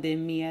jobbade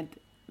med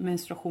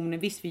menstruationen.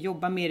 Visst, vi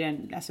jobbar med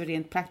den alltså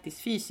rent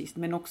praktiskt fysiskt,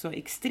 men också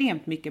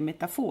extremt mycket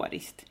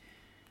metaforiskt.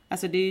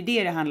 Alltså det är ju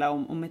det handlar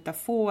om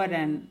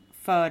metaforen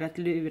för att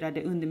lura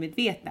det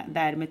undermedvetna.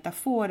 Där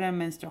metaforen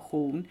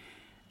menstruation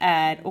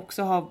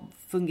också har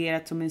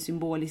fungerat som en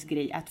symbolisk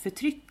grej att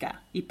förtrycka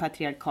i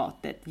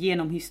patriarkatet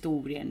genom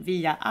historien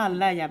via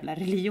alla jävla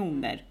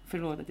religioner.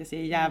 Förlåt att jag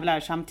säger jävlar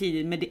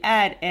samtidigt, men det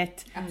är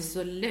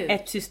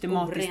ett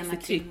systematiskt orena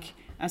förtryck. Kvinnor.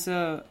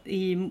 Alltså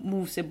i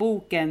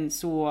Moseboken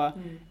så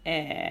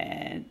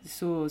är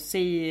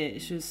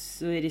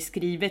det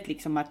skrivet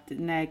liksom att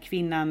när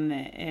kvinnan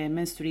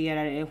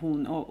menstruerar är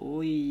hon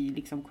och i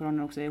liksom Koranen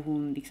också är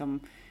hon liksom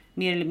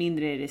mer eller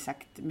mindre är det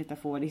sagt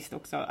metaforiskt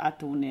också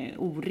att hon är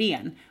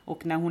oren.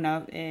 Och när hon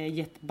har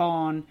gett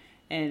barn,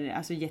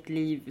 alltså gett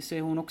liv, så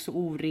är hon också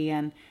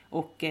oren.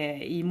 Och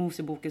i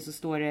Moseboken så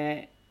står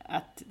det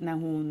att när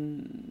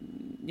hon,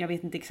 jag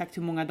vet inte exakt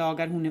hur många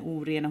dagar hon är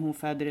oren när hon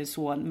föder en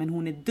son. Men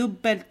hon är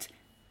dubbelt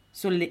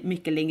så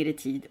mycket längre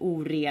tid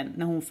oren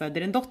när hon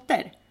föder en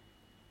dotter.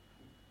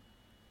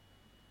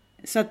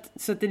 Så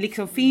att det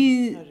liksom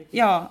finns,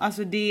 ja,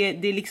 alltså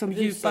det är liksom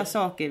djupa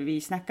saker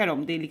vi snackar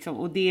om. Det är liksom,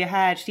 och det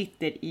här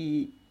sitter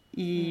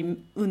i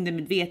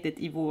undermedvetet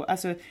i vår,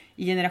 alltså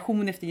i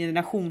generation efter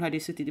generation har det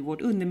suttit i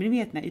vårt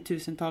undermedvetna i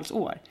tusentals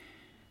år.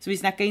 Så vi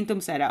snackar inte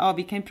om så här,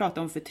 vi kan ju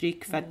prata om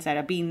förtryck för att så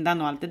här,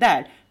 bindan och allt det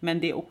där. Men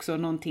det är också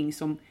någonting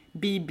som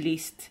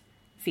bibliskt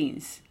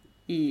finns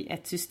i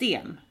ett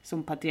system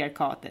som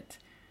patriarkatet.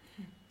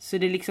 Så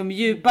det är liksom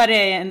djupare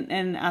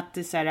än att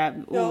det så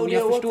här,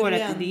 jag förstår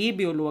att det är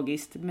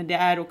biologiskt, men det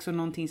är också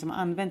någonting som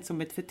används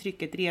som ett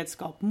förtryck, ett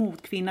redskap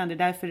mot kvinnan. Det är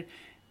därför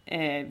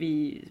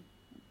vi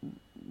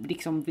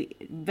liksom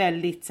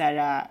väldigt så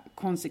här,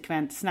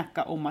 konsekvent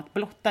snackar om att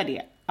blotta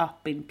det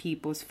up in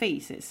people's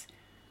faces.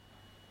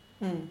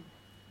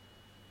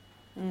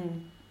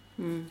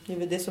 Det är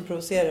väl det som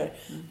provocerar.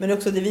 Men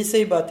också det visar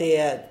ju bara att det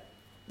är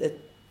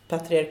ett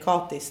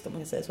patriarkatiskt, om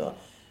man kan säga så,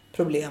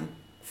 problem.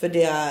 För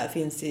det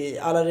finns i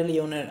alla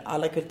religioner,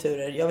 alla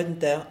kulturer. Jag vet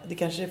inte, det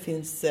kanske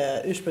finns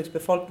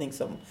ursprungsbefolkning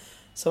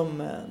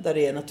som där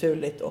det är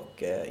naturligt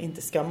och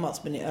inte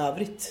skammas. Men i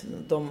övrigt,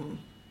 de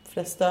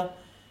flesta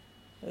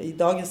i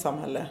dagens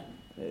samhälle,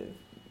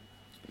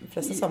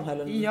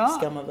 samhällen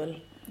skammar väl.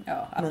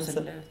 Ja,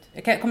 absolut.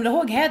 Kommer du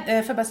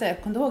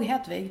ihåg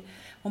Hedvig?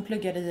 Hon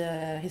pluggade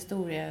i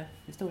historia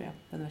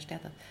på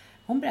universitetet.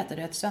 Hon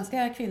berättade att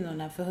svenska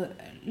kvinnorna för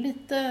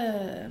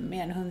lite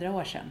mer än 100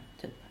 år sedan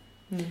typ.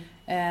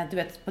 Du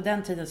vet, på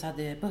den tiden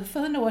för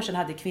 100 år sedan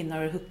hade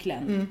kvinnor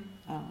hucklen.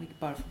 Ja, gick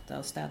bara fota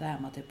och städa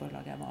hemma typ och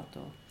laga mat.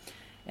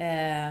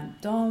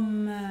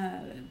 De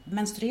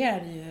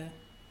menstruerade ju.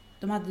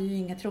 De hade ju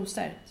inga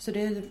trosor. Så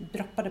det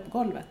droppade på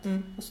golvet.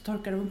 Och så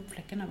torkade de upp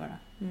fläckarna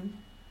bara.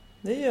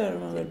 Det gör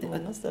man väl på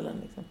många ställen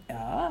liksom.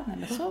 Ja, nej,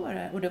 men så var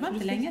det. Och det var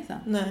inte länge sedan.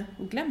 Nej.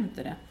 Och glöm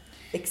inte det.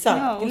 Exakt.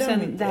 Ja, och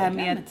sen det här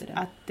med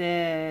att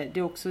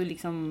det också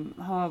liksom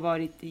har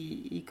varit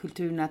i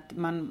kulturen att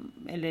man,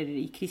 eller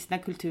i kristna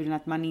kulturen,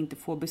 att man inte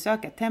får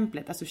besöka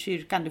templet, alltså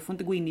kyrkan. Du får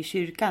inte gå in i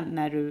kyrkan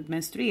när du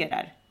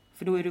menstruerar,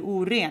 för då är du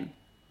oren.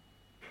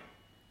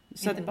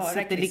 Så att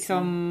det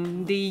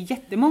liksom, det är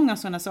jättemånga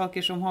sådana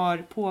saker som har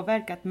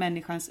påverkat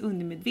människans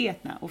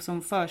undermedvetna och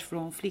som förs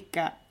från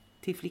flicka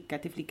till flicka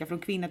till flicka, från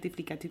kvinna till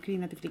flicka till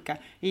kvinna till flicka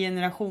i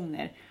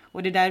generationer.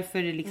 Och det är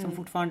därför det liksom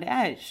fortfarande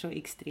är så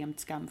extremt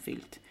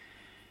skamfyllt.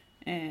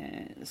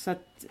 Så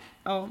att,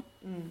 ja.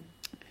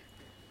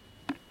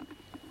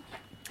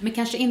 Men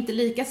kanske inte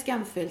lika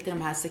skamfyllt i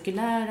de här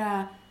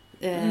sekulära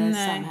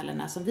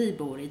samhällena som vi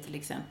bor i till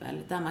exempel.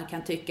 Där man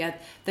kan tycka att,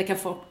 där kan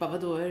folk bara,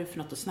 vadå är det för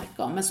något att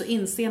snacka om? Men så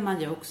inser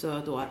man ju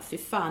också då att fy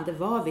fan, det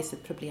var visst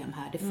ett problem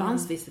här. Det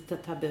fanns visst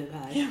ett tabu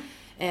här.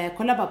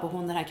 Kolla bara på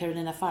den här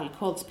Carolina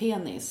Falkholts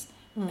penis.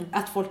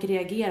 Att folk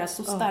reagerar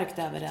så starkt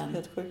över den.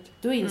 Helt sjukt.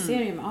 Då inser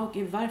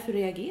ju varför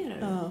reagerar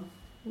du?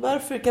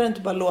 Varför kan du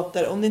inte bara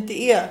låta det? Om det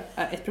inte är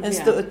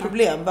ett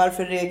problem,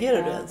 varför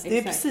reagerar du ens? Det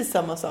är precis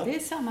samma sak. Det är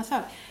samma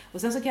sak.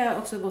 Och sen så kan jag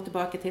också gå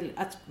tillbaka till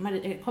att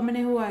kommer ni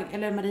ihåg,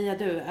 eller Maria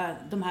du,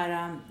 de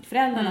här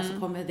föräldrarna som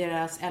kom med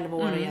deras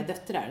 11-åriga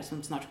döttrar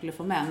som snart skulle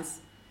få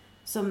mens.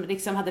 Som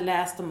liksom hade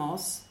läst om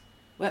oss.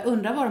 Och jag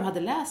undrar vad de hade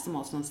läst om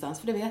oss någonstans,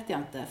 för det vet jag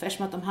inte. För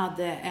eftersom att de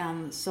hade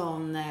en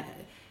sån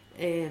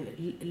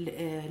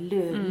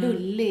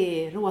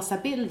lullig rosa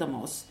bild om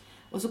oss.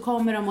 Och så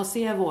kommer de och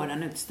ser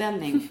våran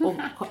utställning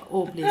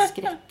och blir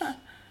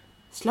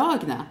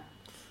skräckslagna.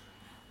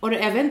 Och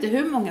jag vet inte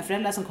hur många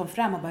föräldrar som kom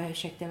fram och bara,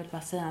 ursäkta, jag vill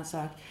bara säga en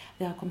sak.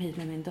 Jag kom hit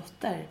med min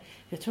dotter.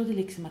 Jag trodde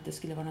liksom att det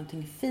skulle vara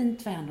någonting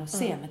fint för henne att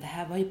se. Men det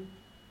här var ju,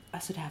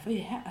 det här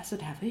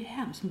var ju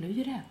hemskt. Hon blev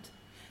ju rädd.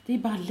 Det är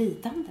ju bara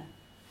lidande.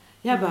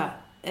 Jag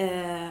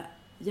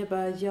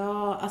bara,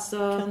 ja,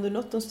 alltså. Kan du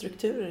något om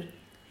strukturer?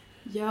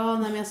 Ja,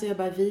 nej, men alltså jag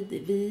bara,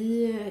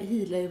 vi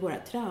healar ju våra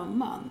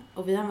trauman.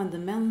 Och vi använder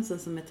mensen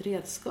som ett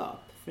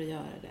redskap för att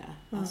göra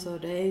det. Alltså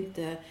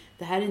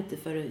det här är inte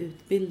för att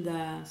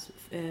utbilda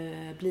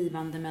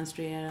blivande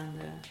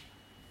menstruerande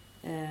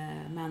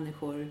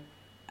människor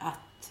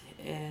att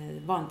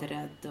vara inte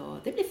rädd och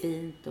det blir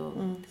fint och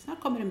snart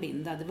kommer en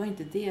binda. Det var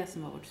inte det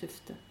som var vårt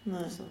syfte.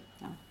 Nej. Så,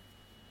 ja.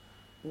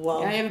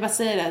 Wow. Ja, jag vill bara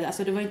säga det.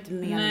 Alltså, det var inte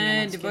meningen.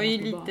 Nej, det var ju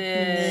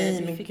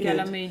lite... vi fick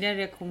alla möjliga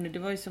reaktioner. Det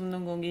var ju som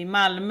någon gång i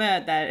Malmö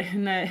där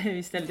när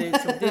vi ställde ut.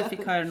 Så vi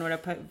fick höra några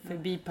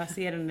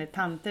förbipasserande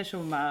tanter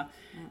som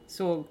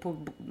såg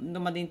på...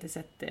 De hade inte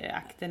sett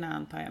akterna,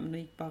 antar jag. Men de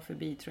gick bara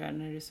förbi, tror jag,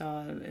 när du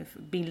sa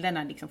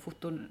bilderna, liksom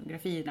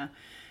fotografierna.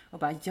 Och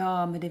bara,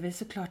 ja, men det är väl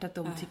såklart att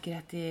de tycker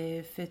att det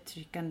är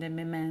förtryckande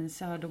med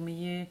mens. Ja, de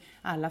är ju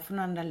alla från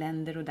andra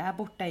länder och där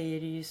borta är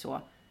det ju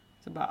så.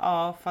 Så bara,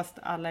 ja, fast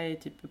alla är ju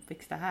typ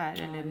uppväxta här,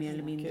 eller mer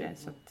eller mindre.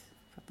 Så att,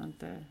 fattar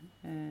inte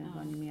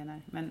vad ni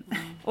menar. Men,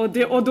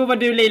 och då var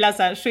du,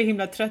 Leila, så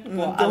himla trött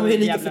på alla. De är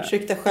lite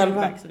förtryckta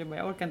själva. Så det bara,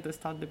 jag orkar inte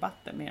ta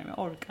debatten med dem,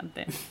 jag orkar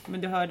inte.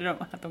 Men du hörde dem,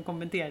 att de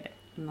kommenterade.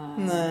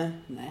 Nej.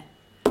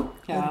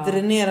 Ja.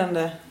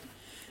 Dränerande.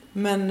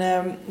 Men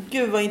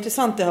gud vad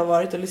intressant det har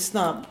varit att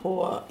lyssna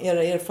på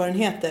era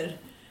erfarenheter.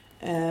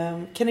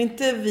 Kan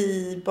inte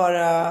vi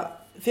bara...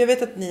 För jag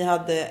vet att ni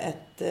hade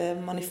ett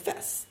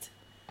manifest.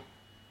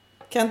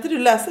 Kan inte du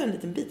läsa en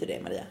liten bit i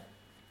det, Maria?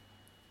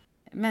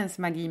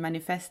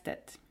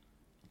 Mensmagi-manifestet.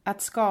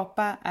 Att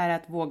skapa är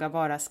att våga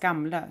vara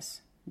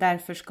skamlös.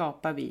 Därför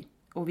skapar vi.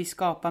 Och vi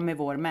skapar med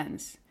vår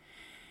mens.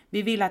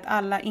 Vi vill att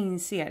alla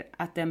inser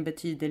att den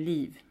betyder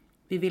liv.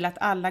 Vi vill att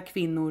alla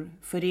kvinnor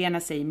förenar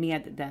sig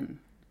med den.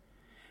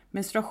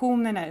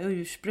 Menstruationen är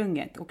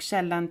ursprunget och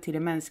källan till det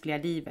mänskliga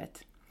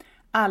livet.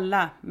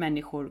 Alla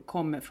människor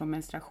kommer från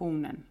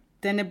menstruationen.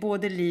 Den är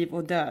både liv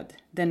och död.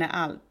 Den är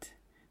allt.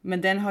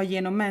 Men den har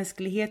genom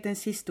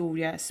mänsklighetens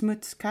historia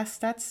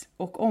smutskastats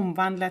och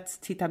omvandlats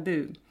till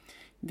tabu.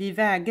 Vi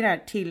vägrar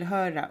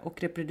tillhöra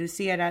och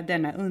reproducera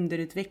denna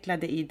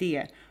underutvecklade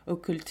idé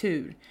och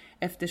kultur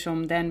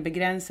eftersom den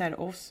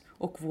begränsar oss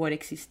och vår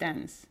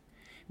existens.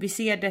 Vi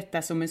ser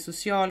detta som en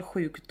social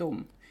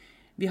sjukdom.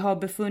 Vi har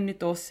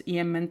befunnit oss i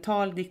en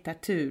mental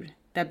diktatur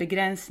där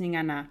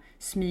begränsningarna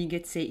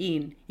smyget sig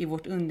in i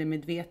vårt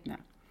undermedvetna.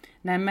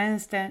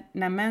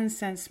 När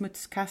mensen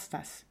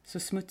smutskastas så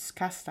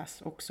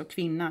smutskastas också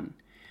kvinnan.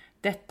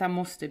 Detta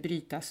måste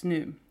brytas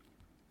nu.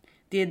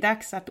 Det är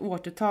dags att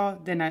återta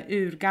den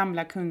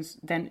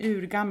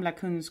urgamla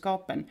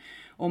kunskapen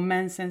om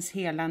mensens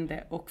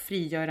helande och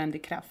frigörande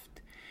kraft.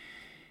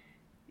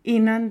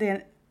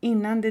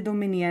 Innan de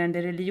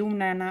dominerande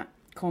religionerna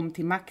kom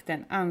till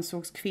makten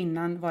ansågs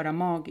kvinnan vara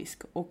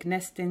magisk och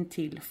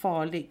nästintill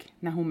farlig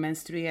när hon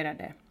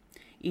menstruerade.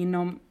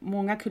 Inom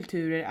många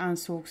kulturer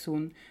ansågs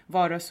hon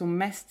vara som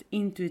mest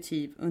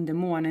intuitiv under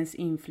månens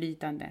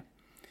inflytande.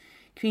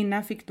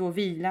 Kvinnan fick då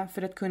vila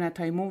för att kunna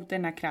ta emot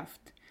denna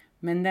kraft.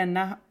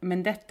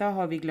 Men detta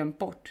har vi glömt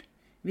bort.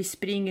 Vi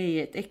springer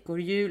i ett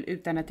ekorrhjul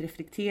utan att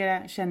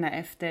reflektera, känna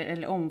efter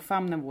eller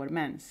omfamna vår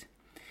mens.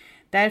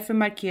 Därför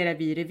markerar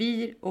vi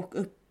revir och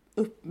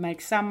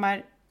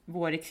uppmärksammar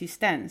vår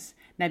existens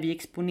när vi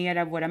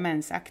exponerar våra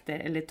mensakter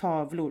eller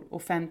tavlor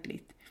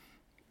offentligt.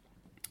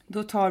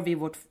 Då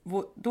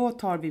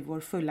tar vi vår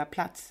fulla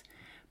plats.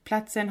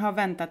 Platsen har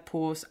väntat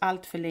på oss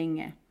allt för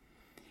länge.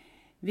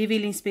 Vi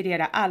vill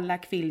inspirera alla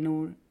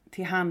kvinnor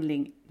till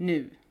handling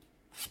nu.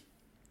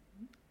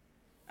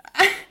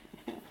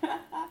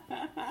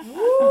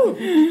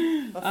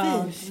 Vad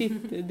fint.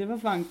 Shit, det var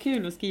fan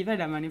kul att skriva det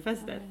där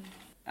manifestet.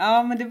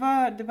 Ja, men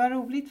det var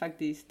roligt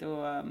faktiskt.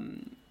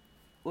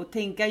 Och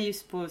tänka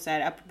just på så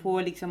här,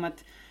 apropå liksom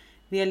att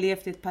vi har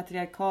levt i ett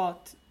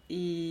patriarkat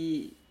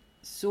i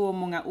så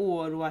många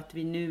år och att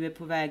vi nu är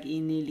på väg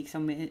in i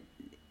liksom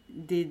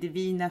det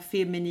divina,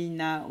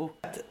 feminina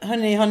och...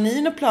 Hörrni, har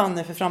ni några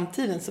planer för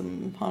framtiden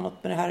som har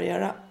något med det här att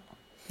göra?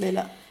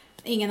 Leila?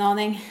 Ingen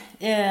aning.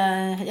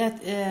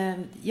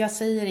 Jag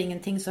säger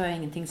ingenting så har jag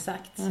ingenting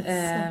sagt.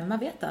 Man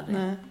vet aldrig.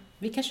 Nej.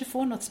 Vi kanske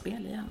får något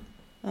spel igen.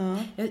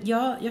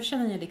 Jag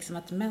känner ju liksom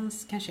att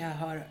mens kanske jag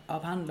har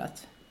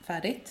avhandlat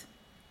färdigt.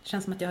 Det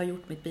känns som att jag har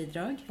gjort mitt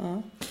bidrag.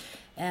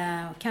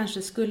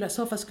 Kanske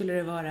så fall skulle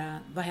det vara,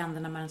 vad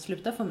händer när man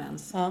slutar få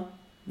mens? För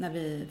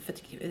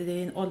det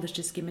är en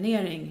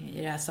åldersdiskriminering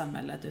i det här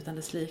samhället utan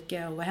dess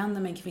like. Och vad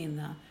händer med en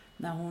kvinna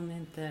när hon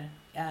inte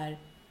är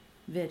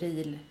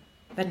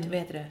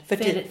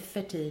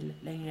fertil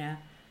längre?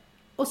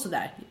 Och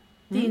sådär.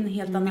 Det är en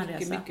helt annan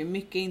resa.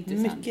 Mycket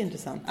intressant. Mycket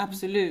intressant.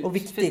 Absolut. Och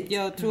viktigt. För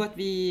jag tror att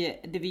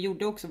det vi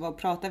gjorde också var att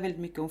prata väldigt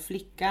mycket om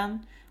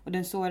flickan. Och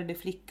den sårade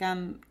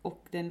flickan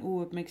och den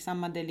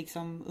ouppmärksammade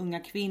liksom unga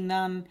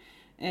kvinnan.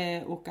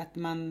 Och att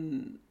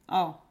man,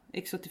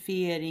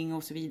 exotifiering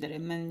och så vidare.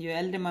 Men ju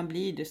äldre man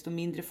blir desto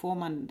mindre får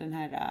man den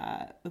här,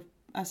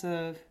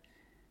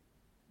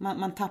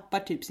 man tappar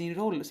typ sin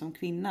roll som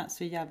kvinna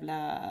så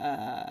jävla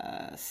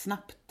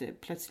snabbt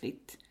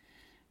plötsligt.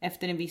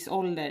 Efter en viss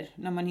ålder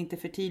när man inte är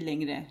fertil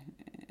längre.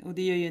 Och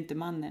det gör ju inte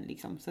mannen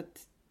liksom. Så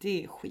att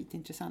det är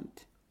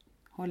skitintressant.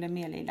 Håller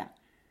med Leila.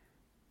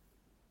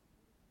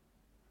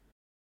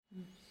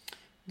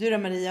 Du då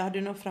Maria, har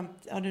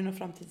du några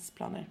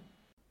framtidsplaner?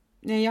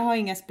 Nej, jag har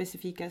inga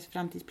specifika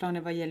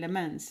framtidsplaner vad gäller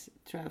mens,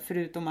 tror jag.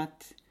 Förutom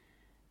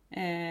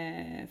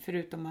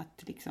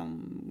att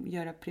liksom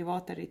göra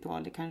privata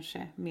ritualer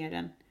kanske mer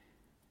än.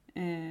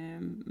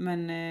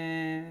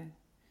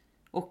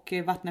 Och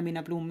vattna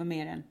mina blommor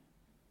mer än.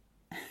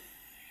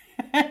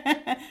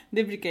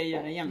 Det brukar jag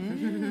göra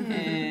jämt.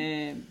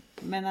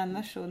 Men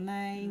annars så,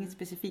 nej, inget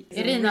specifikt.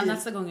 Irina,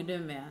 nästa gång är du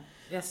med.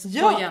 Jag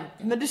skojar.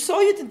 Men du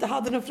sa ju att du inte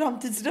hade några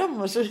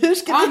framtidsdrömmar, så hur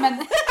ska du... Men...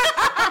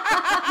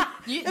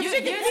 you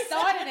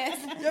started it.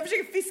 Jag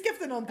försöker fiska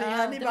efter någonting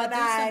här. Ni bara,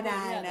 nej.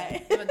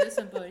 Det var du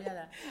som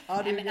började.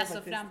 Nej, men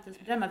alltså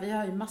framtidsdrömmar, vi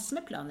har ju massor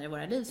med planer i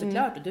våra liv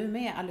såklart. Och du är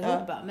med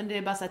allihopa. Ja. Men det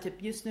är bara så här,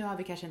 typ, just nu har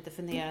vi kanske inte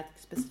funderat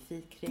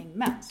specifikt kring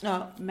mens.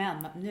 Ja.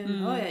 Men nu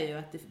hör jag ju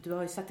att du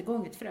har ju satt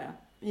igång ett frö.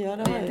 Ja,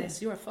 det var det.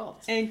 It's your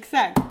fault.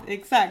 Exakt.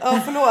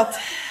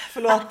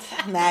 Förlåt.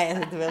 Nej,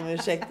 jag ber om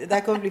ursäkt. Det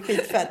här kommer bli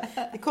skitfett.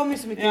 Det kommer ju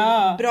så mycket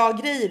bra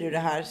grejer ur det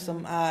här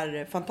som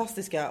är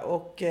fantastiska.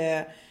 Och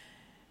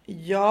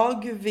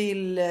jag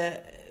vill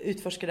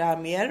utforska det här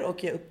mer.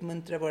 Och jag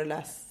uppmuntrar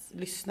våra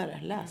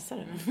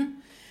läsare.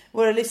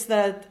 Våra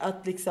lyssnare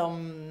att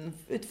liksom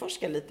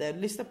utforska lite.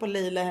 Lyssna på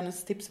Leila,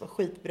 hennes tips var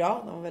skitbra.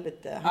 De var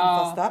väldigt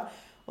handfasta.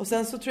 Och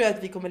sen så tror jag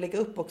att vi kommer lägga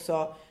upp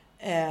också.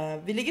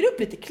 Vi lägger upp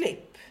lite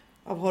klipp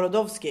av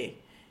Horodowski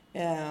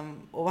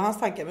och vad hans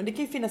tankar. Men det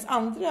kan ju finnas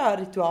andra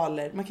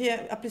ritualer. Man kan ju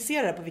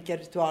applicera det på vilka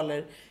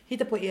ritualer.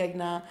 Hitta på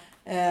egna.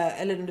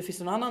 Eller om det finns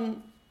någon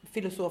annan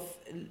filosof,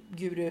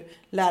 guru,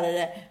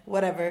 lärare,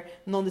 whatever.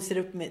 Någon du ser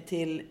upp med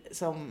till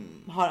som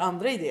har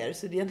andra idéer.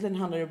 Så egentligen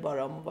handlar det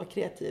bara om att vara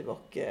kreativ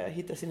och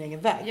hitta sin egen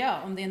väg.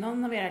 Ja, om det är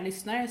någon av era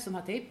lyssnare som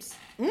har tips.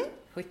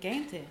 Skicka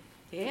in till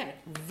er.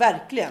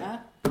 Verkligen. Ja.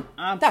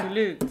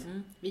 Absolut.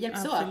 Vi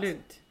hjälps åt.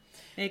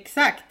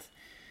 Exakt.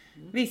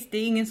 Visst, det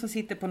är ingen som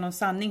sitter på någon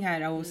sanning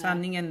här och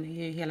sanningen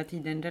är ju hela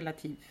tiden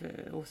relativ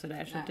och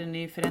sådär, så den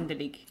är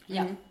föränderlig.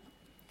 Ja.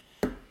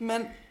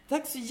 Men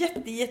tack så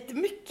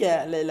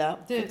jättemycket Leila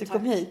för att du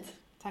kom hit.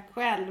 Tack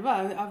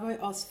själva, det var ju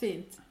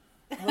asfint.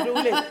 Vad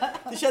roligt.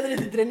 Du känner dig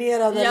lite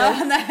dränerad eller? Ja,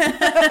 nej.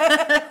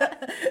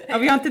 Ja,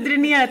 vi har inte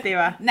dränerat det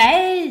va?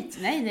 Nej,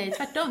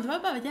 tvärtom, det var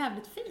bara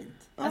jävligt fint.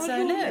 Alltså,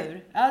 eller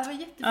hur? Ja, det var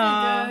jättefint.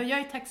 Ja. Jag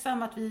är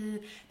tacksam att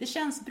det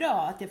känns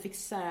bra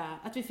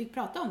att vi fick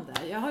prata om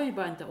det. Jag har ju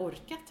bara inte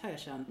orkat, har jag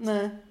känt.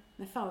 Nej.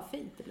 Men fan vad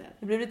fint det blev.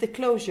 Det blev lite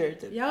closure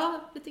typ.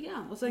 Ja, lite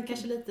grann. Och sen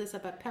kanske lite så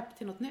här pepp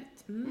till något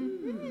nytt.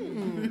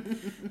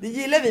 Det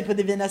gillar vi på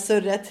Divina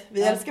Surret.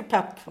 Vi älskar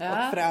pepp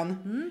och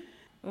frön.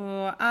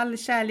 Och all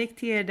kärlek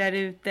till er där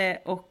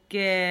ute och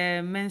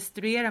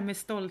menstruera med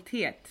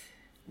stolthet.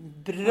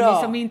 Bra. Och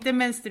ni som inte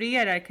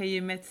menstruerar kan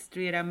ju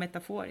menstruera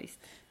metaforiskt.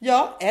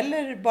 Ja,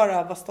 eller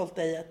bara vara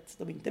stolta i att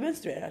de inte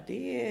menstruerar.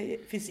 Det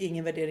finns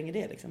ingen värdering i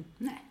det liksom.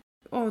 Nej.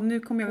 Och nu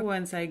kom jag på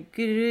en så här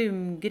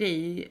grym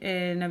grej.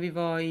 När vi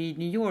var i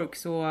New York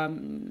så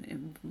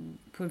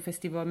på en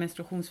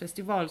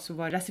menstruationsfestival så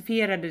var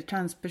rasifierade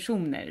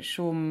transpersoner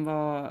som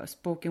var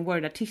spoken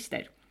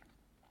word-artister.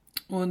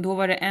 Och då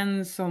var det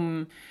en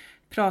som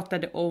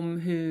pratade om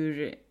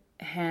hur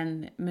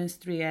hen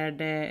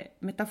menstruerade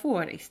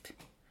metaforiskt.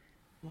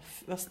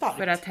 Vad starkt.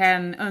 För att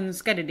hen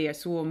önskade det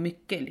så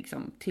mycket,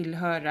 liksom,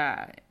 tillhöra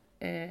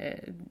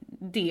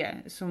det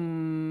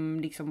som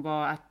liksom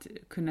var att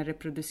kunna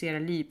reproducera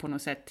liv på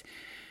något sätt.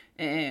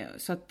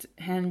 Så att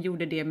hen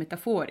gjorde det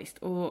metaforiskt.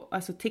 Och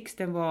alltså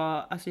texten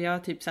var, alltså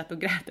jag typ satt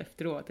och grät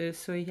efteråt. Det är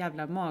så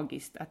jävla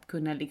magiskt att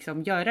kunna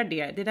liksom göra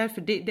det. Det är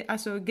därför,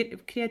 alltså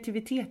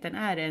kreativiteten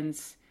är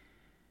ens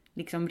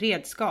liksom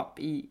redskap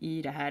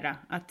i det här.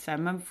 Att så här,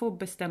 man får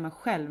bestämma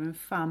själv vem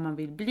fan man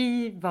vill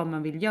bli, vad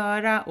man vill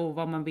göra och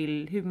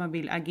hur man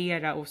vill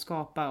agera och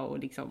skapa och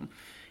liksom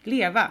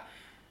leva.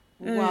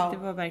 Wow. Det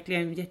var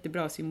verkligen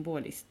jättebra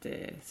symboliskt.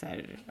 Så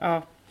här,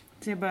 ja.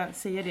 Så jag bara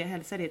säger det,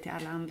 hälsa det till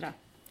alla andra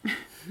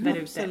där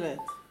ute. Absolut.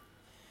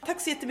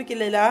 Tack så jättemycket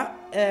Leila.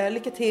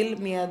 Lycka till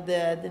med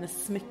dina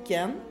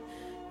smycken.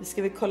 Vi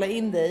ska väl kolla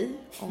in dig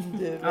om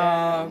du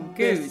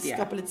vill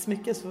skapa lite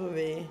smycken, så får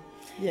vi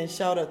ge en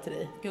shoutout till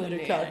dig. När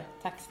du är klar.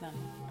 Tack snälla.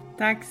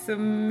 Tack så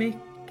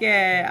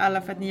mycket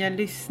alla för att ni har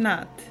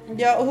lyssnat.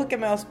 Ja, och hooka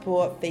med oss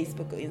på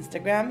Facebook och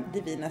Instagram,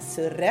 Divina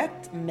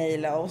Surret.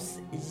 Maila oss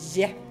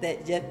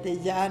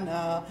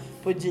jättegärna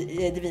på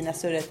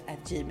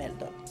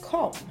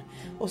divinasurret@gmail.com.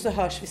 Och så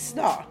hörs vi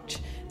snart.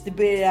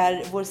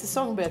 Vår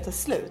säsong börjar ta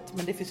slut,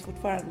 men det finns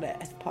fortfarande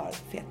ett par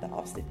feta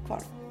avsnitt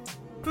kvar.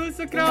 Puss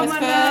och kram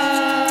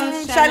alla!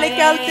 Kärlek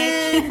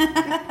alltid!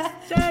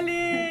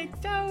 Kärlek!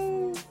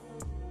 Ciao!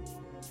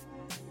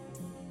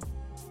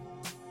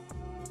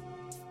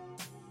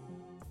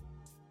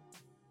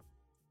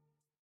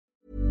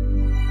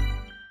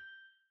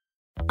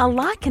 A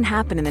lot can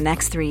happen in the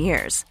next 3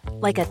 years.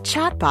 Like a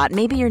chatbot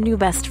may be your new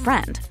best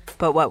friend.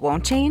 But what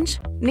won't change?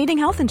 Needing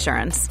health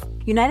insurance.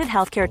 United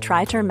Healthcare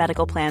Tri-Term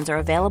Medical Plans are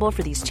available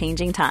for these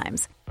changing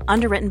times.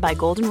 Underwritten by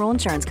Golden Rule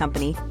Insurance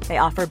Company, they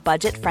offer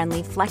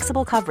budget-friendly,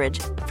 flexible coverage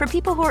for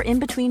people who are in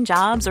between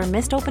jobs or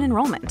missed open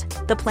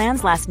enrollment. The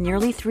plans last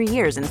nearly 3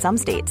 years in some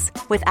states,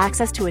 with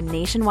access to a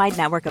nationwide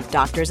network of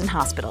doctors and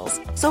hospitals.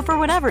 So for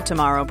whatever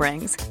tomorrow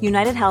brings,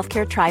 United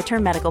Healthcare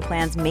Tri-Term Medical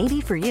Plans may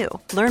be for you.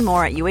 Learn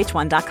more at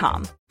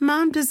uh1.com.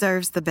 Mom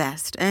deserves the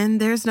best, and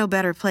there's no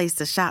better place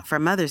to shop for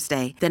Mother's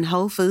Day than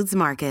Whole Foods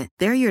Market.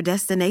 They're your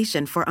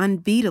destination for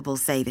unbeatable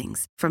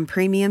savings, from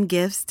premium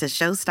gifts to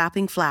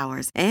show-stopping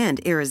flowers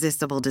and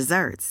irresistible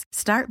desserts.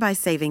 Start by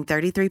saving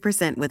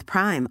 33% with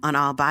Prime on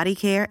all body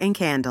care and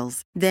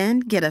candles.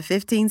 Then get a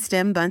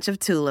 15-stem bunch of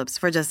tulips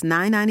for just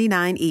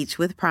 $9.99 each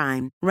with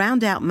Prime.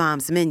 Round out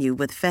Mom's menu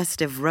with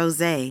festive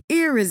rosé,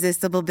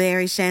 irresistible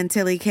berry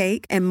chantilly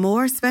cake, and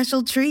more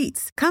special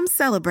treats. Come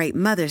celebrate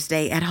Mother's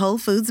Day at Whole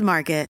Foods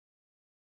Market.